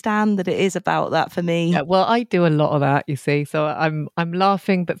you understand that it is about that for me? Yeah, well, I do a lot of that, you see. So I'm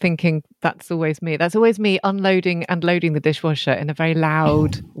laughing but thinking that's always me. That's always me unloading and loading the dishwasher in a very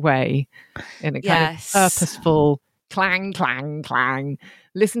loud way, in a kind of purposeful, clang, clang, clang.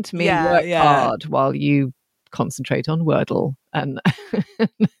 Listen to me work hard while you concentrate on Wordle. And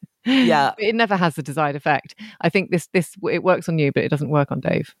it never has the desired effect. I think this it works on you, but it doesn't work on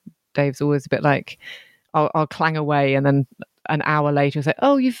Dave. Dave's always a bit like, I'll clang away, and then an hour later I'll say,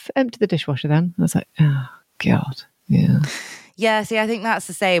 oh, you've emptied the dishwasher then? And I was like, oh God. Yeah, see, I think that's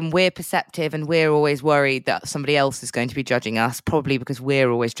the same. We're perceptive, and we're always worried that somebody else is going to be judging us, probably because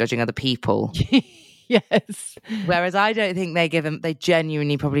we're always judging other people. Yes. Whereas I don't think they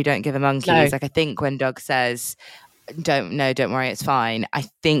genuinely probably don't give a monkeys. No. Like, I think when Doug says, don't worry, it's fine, I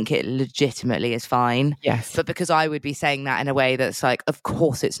think it legitimately is fine. Yes. But because I would be saying that in a way that's like, of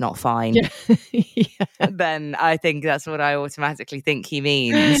course it's not fine. Yeah. Then I think that's what I automatically think he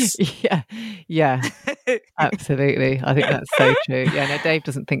means. Yeah. Absolutely. I think that's so true. Yeah, no, Dave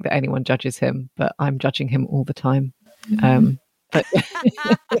doesn't think that anyone judges him, but I'm judging him all the time. But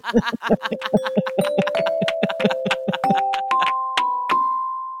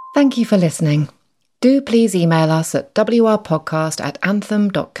Thank you for listening. Do please email us at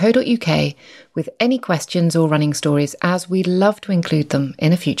wrpodcast@anthem.co.uk with any questions or running stories, as we'd love to include them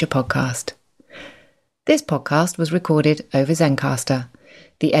in a future podcast. This podcast was recorded over Zencaster.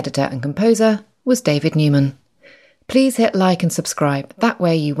 The editor and composer was David Newman. Please hit like and subscribe. That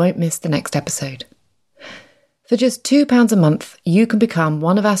way you won't miss the next episode. For just £2 a month, you can become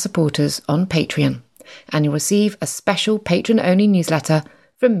one of our supporters on Patreon, and you'll receive a special patron-only newsletter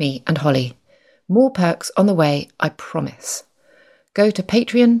from me and Holly. More perks on the way, I promise. Go to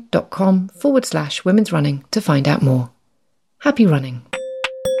patreon.com/women's running to find out more. Happy running.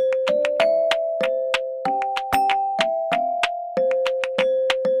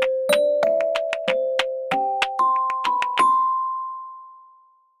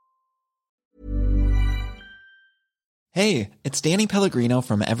 Hey, it's Danny Pellegrino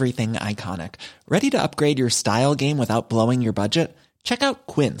from Everything Iconic. Ready to upgrade your style game without blowing your budget? Check out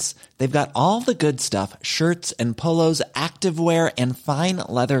Quince. They've got all the good stuff, shirts and polos, activewear, and fine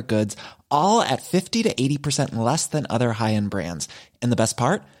leather goods, all at 50 to 80% less than other high-end brands. And the best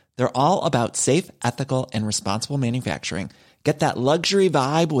part? They're all about safe, ethical, and responsible manufacturing. Get that luxury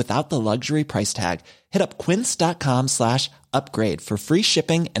vibe without the luxury price tag. Hit up quince.com/upgrade for free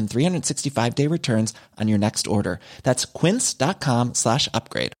shipping and 365-day returns on your next order. That's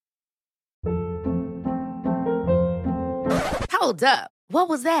quince.com/upgrade. Hold up. What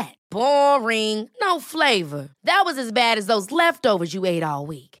was that? Boring. No flavor. That was as bad as those leftovers you ate all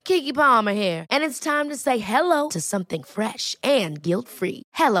week. Keke Palmer here, and it's time to say hello to something fresh and guilt-free.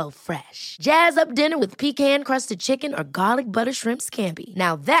 Hello Fresh. Jazz up dinner with pecan-crusted chicken or garlic butter shrimp scampi.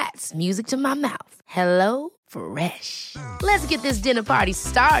 Now that's music to my mouth. Hello Fresh. Let's get this dinner party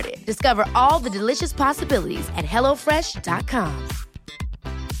started. Discover all the delicious possibilities at hellofresh.com.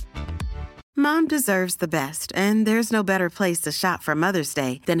 Mom deserves the best, and there's no better place to shop for Mother's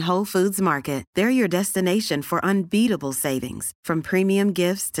Day than Whole Foods Market. They're your destination for unbeatable savings, from premium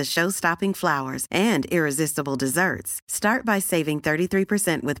gifts to show-stopping flowers and irresistible desserts. Start by saving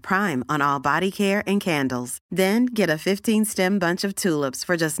 33% with Prime on all body care and candles. Then get a 15-stem bunch of tulips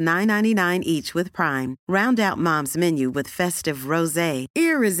for just $9.99 each with Prime. Round out Mom's menu with festive rosé,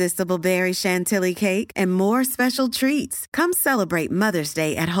 irresistible berry chantilly cake, and more special treats. Come celebrate Mother's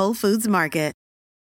Day at Whole Foods Market.